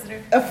frequent visitor.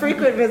 A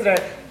frequent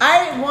visitor.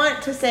 I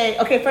want to say,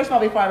 okay, first of all,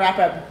 before I wrap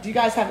up, do you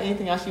guys have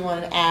anything else you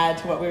wanted to add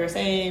to what we were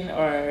saying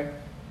or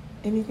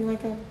anything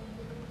like that?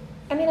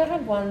 I mean, I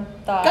had one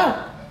thought.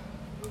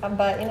 Go.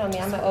 But me, I'm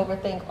going to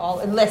overthink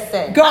all.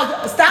 Listen.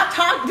 Girl, stop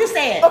talking. Just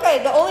say it.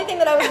 Okay, the only thing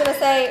that I was going to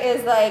say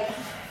is, like,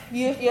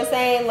 you're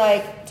saying,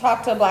 like,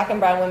 talk to Black and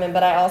brown women,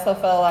 but I also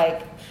feel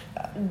like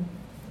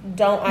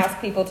don't ask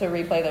people to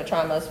replay their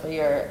traumas for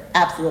your...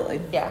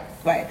 Absolutely. Yeah.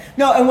 Right.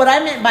 No, and what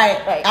I meant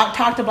by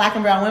talk to Black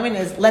and brown women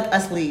is let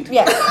us lead.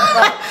 Yeah.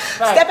 Right.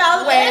 Step out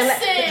of the way.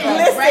 Listen.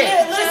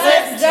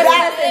 Listen.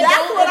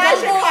 That's what I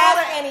should call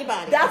it.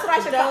 Anybody. That's what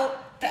I should call it.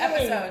 The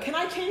episode. Can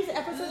I change the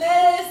episode?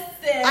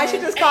 Listen. I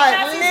should just call it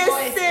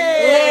listen.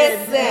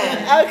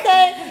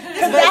 Okay?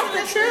 Because that's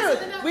the truth.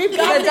 We've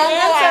got the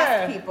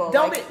answer. People.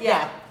 Don't like, be.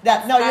 Yeah.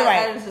 No, you're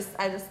right.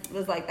 I just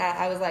was like that.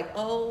 I was like,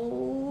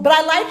 oh. But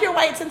I like your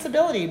white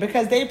sensibility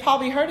because they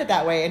probably heard it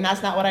that way, and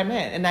that's not what I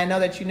meant. And I know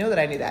that you knew that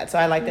I knew that, so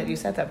I like that you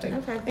said something.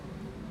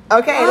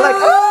 Okay. Look.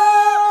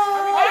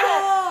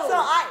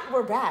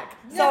 We're back.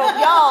 So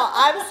y'all,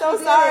 I'm so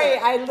sorry.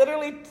 I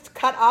literally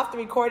cut off the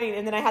recording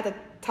and then I had to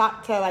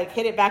talk to like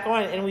hit it back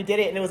on, and we did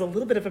it, and it was a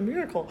little bit of a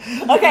miracle.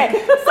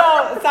 Okay,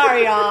 so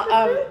sorry y'all.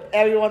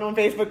 Everyone on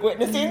Facebook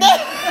witnessing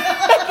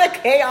the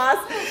chaos.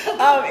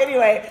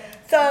 Anyway,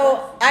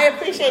 so I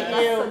appreciate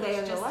you.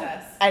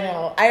 I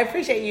know. I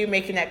appreciate you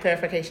making that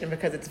clarification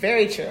because it's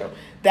very true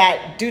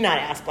that do not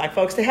ask Black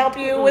folks to help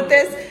you with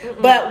this.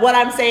 But what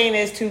I'm saying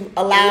is to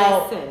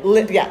allow,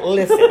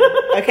 listen.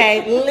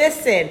 Okay,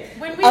 listen.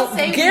 When we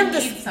say we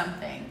need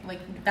something, like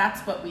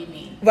that's what we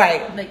need.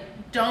 Right. Like,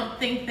 don't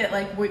think that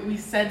like we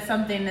said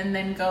something and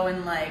then go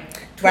and like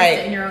twist Right.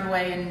 it in your own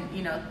way, and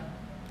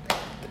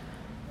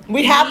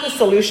we have the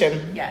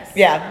solution. Yes.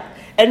 Yeah.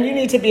 And you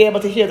need to be able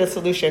to hear the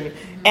solution.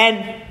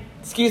 And,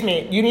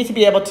 you need to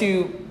be able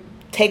to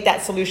take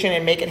that solution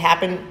and make it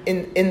happen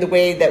in the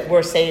way that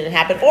we're saying it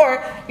happen.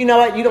 Or, you know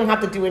what, you don't have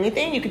to do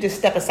anything. You could just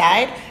step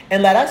aside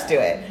and let us do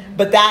it.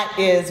 But that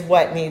is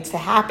what needs to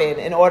happen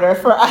in order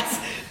for us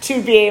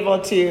to be able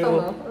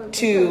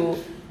to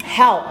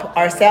help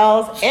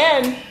ourselves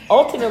and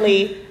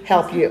ultimately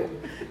help you.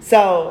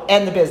 So,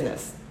 and the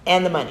business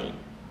and the money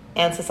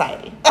and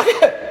society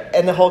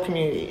and the whole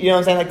community. You know what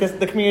I'm saying? Like this,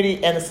 the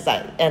community and the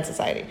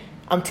society.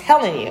 I'm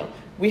telling you,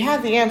 we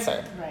have the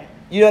answer. Right.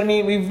 You know what I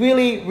mean? We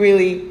really,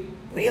 really,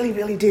 really,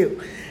 really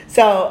do.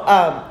 So,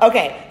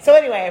 okay. So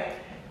anyway,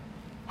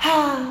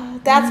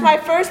 that's my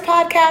first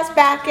podcast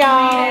back,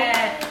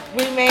 y'all.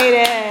 We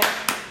made it.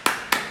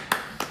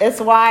 It's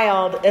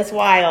wild. It's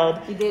wild.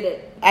 You did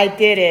it. I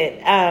did it.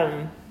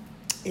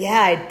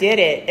 Yeah, I did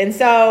it. And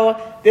so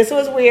this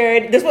was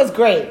weird. This was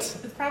great.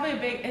 It's probably a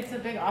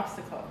big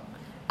obstacle.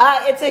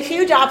 It's a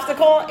huge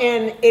obstacle,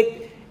 and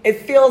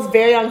it feels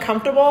very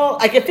uncomfortable.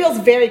 Like, it feels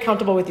very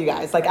comfortable with you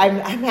guys. Like,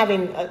 I'm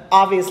having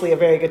obviously a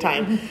very good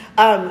time.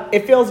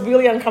 It feels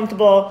really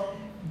uncomfortable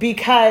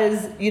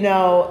because,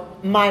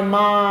 my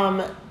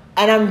mom,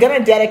 and I'm going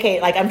to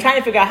dedicate, like, I'm trying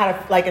to figure out how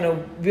to, like, in a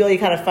really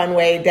kind of fun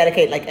way,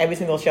 dedicate, like, every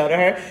single show to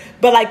her.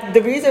 But, like,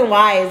 the reason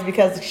why is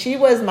because she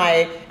was and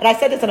I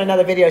said this in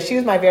another video, she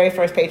was my very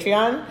first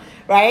Patreon,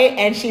 right?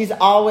 And she's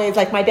always,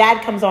 like, my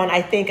dad comes on,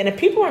 I think, and if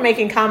people were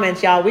making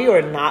comments, y'all, we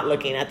were not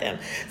looking at them.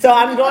 So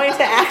I'm going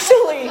to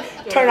actually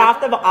turn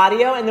off the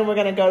audio, and then we're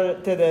going to go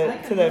to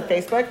the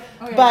Facebook.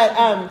 Oh, yeah.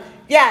 But,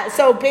 yeah,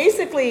 so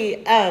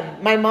basically,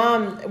 my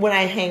mom, when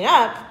I hang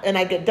up and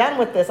I get done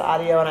with this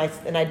audio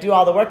and I do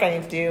all the work I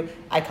need to do,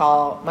 I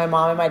call my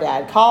mom and my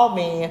dad call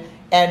me,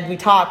 and we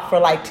talk for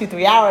like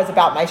 2-3 hours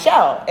about my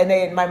show. And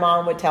then my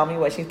mom would tell me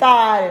what she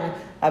thought and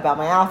about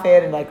my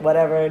outfit and like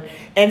whatever.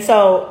 And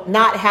so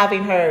not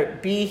having her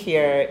be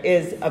here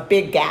is a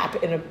big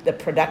gap in the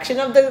production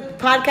of the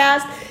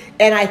podcast.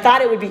 And I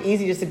thought it would be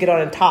easy just to get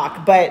on and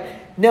talk. But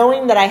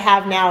knowing that I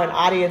have now an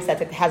audience that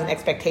has an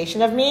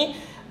expectation of me,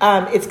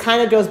 it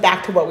kind of goes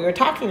back to what we were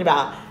talking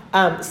about.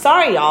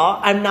 Sorry, y'all,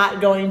 I'm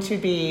not going to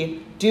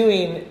be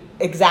doing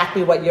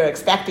exactly what you're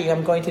expecting.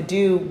 I'm going to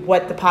do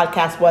what the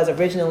podcast was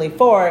originally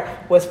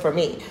was for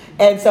me.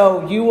 And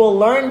so you will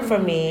learn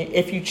from me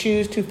if you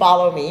choose to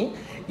follow me.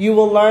 You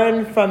will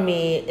learn from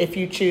me if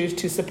you choose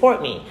to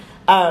support me,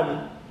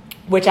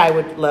 which I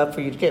would love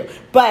for you to do.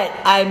 But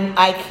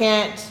I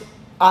can't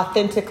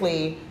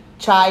authentically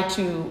try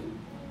to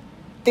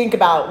think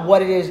about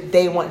what it is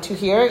they want to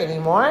hear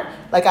anymore.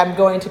 Like, I'm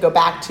going to go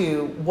back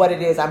to what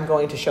it is I'm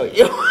going to show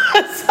you.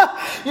 So,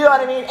 you know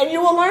what I mean? And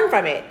you will learn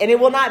from it. And it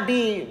will not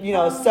be,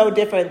 so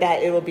different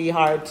that it will be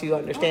hard to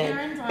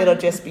understand. It'll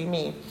just be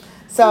me.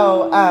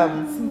 So,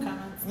 some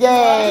comments.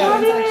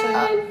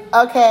 Yay.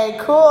 Okay,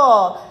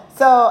 cool.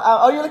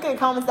 So, you're looking at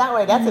comments that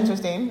way. That's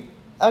interesting.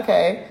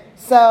 Okay.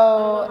 So,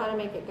 I don't know how to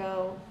make it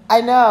go.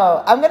 I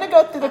know. I'm going to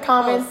go through the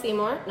comments. See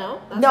more?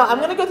 No? I'm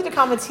going to go through the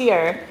comments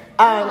here.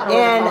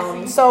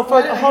 And so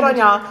hold on,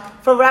 y'all.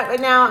 For right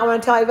now, I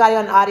want to tell everybody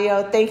on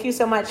audio, thank you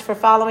so much for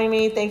following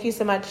me. Thank you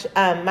so much.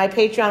 My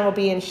Patreon will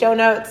be in show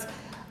notes.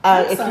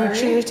 If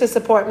you choose to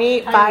support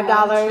me,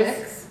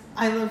 $5.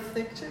 I love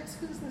thick chicks.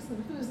 Who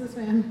is this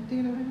man? Do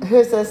you know him?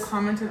 Who's this?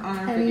 Commented on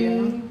our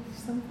video.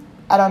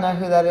 I don't know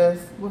who that is.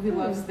 Well, he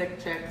loves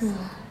thick chicks.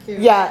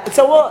 Yeah.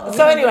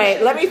 So anyway,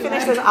 let me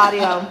finish this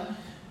audio.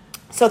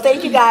 So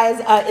thank you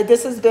guys.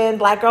 This has been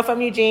Black Girl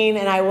from Eugene,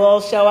 and I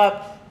will show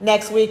up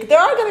next week. There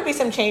are going to be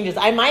some changes.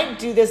 I might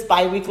do this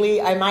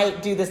bi-weekly. I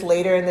might do this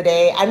later in the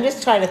day. I'm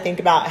just trying to think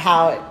about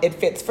how it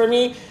fits for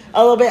me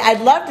a little bit.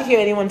 I'd love to hear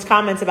anyone's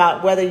comments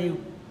about whether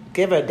you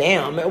give a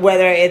damn,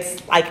 whether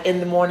it's like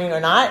in the morning or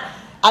not.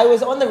 I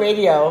was on the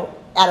radio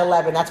at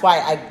 11. That's why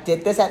I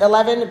did this at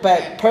 11.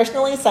 But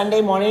personally,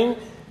 Sunday morning,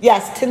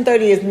 yes,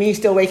 10:30 is me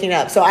still waking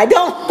up. So I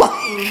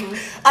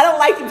don't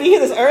like to be here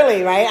this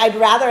early, right? I'd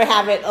rather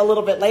have it a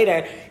little bit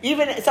later.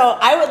 So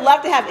I would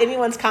love to have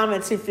anyone's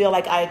comments who feel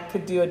like I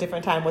could do a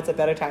different time. What's a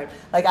better time?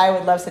 Like, I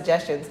would love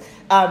suggestions.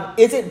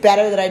 Is it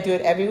better that I do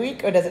it every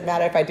week, or does it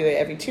matter if I do it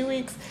every 2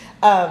 weeks?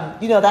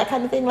 That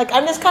kind of thing. Like,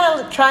 I'm just kind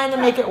of trying to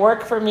make it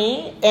work for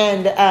me.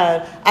 And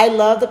I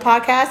love the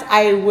podcast.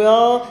 I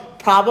will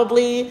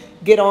probably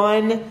get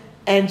on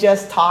and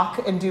just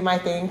talk and do my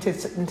thing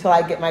until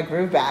I get my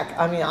groove back.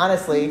 I mean,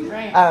 honestly,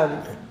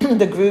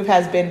 the groove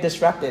has been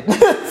disrupted.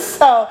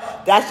 So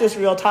that's just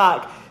real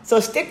talk.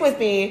 So stick with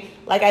me.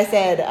 Like I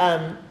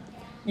said,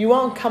 you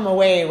won't come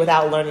away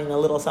without learning a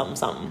little something,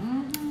 something.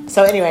 Mm-hmm.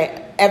 So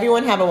anyway,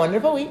 everyone have a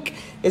wonderful week.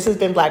 This has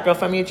been Black Girl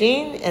from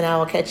Eugene, and I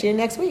will catch you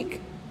next week.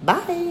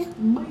 Bye.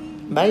 Bye.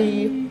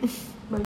 Bye.